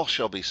 All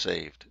shall be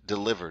saved,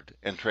 delivered,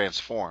 and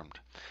transformed.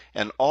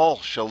 And all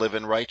shall live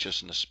in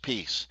righteousness,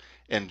 peace,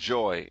 and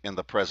joy in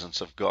the presence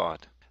of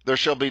God. There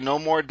shall be no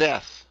more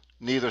death,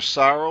 neither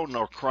sorrow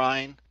nor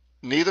crying,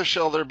 neither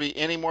shall there be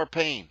any more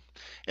pain.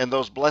 In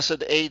those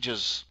blessed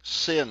ages,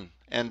 sin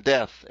and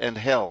death and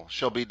hell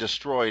shall be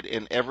destroyed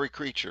in every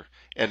creature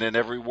and in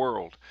every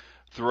world,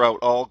 throughout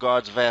all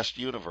God's vast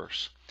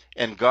universe.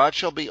 And God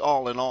shall be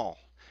all in all.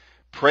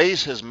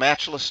 Praise his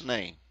matchless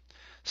name.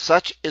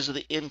 Such is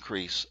the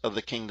increase of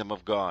the kingdom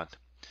of God.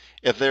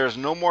 If there is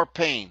no more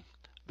pain,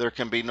 there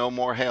can be no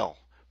more hell,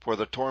 for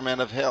the torment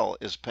of hell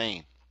is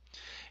pain.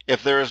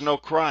 If there is no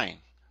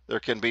crying, there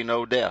can be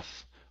no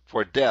death,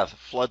 for death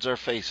floods our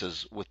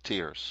faces with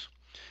tears.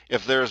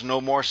 If there is no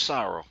more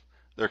sorrow,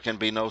 there can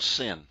be no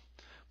sin,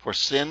 for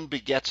sin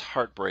begets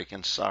heartbreak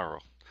and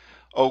sorrow.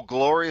 O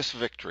glorious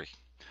victory!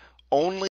 Only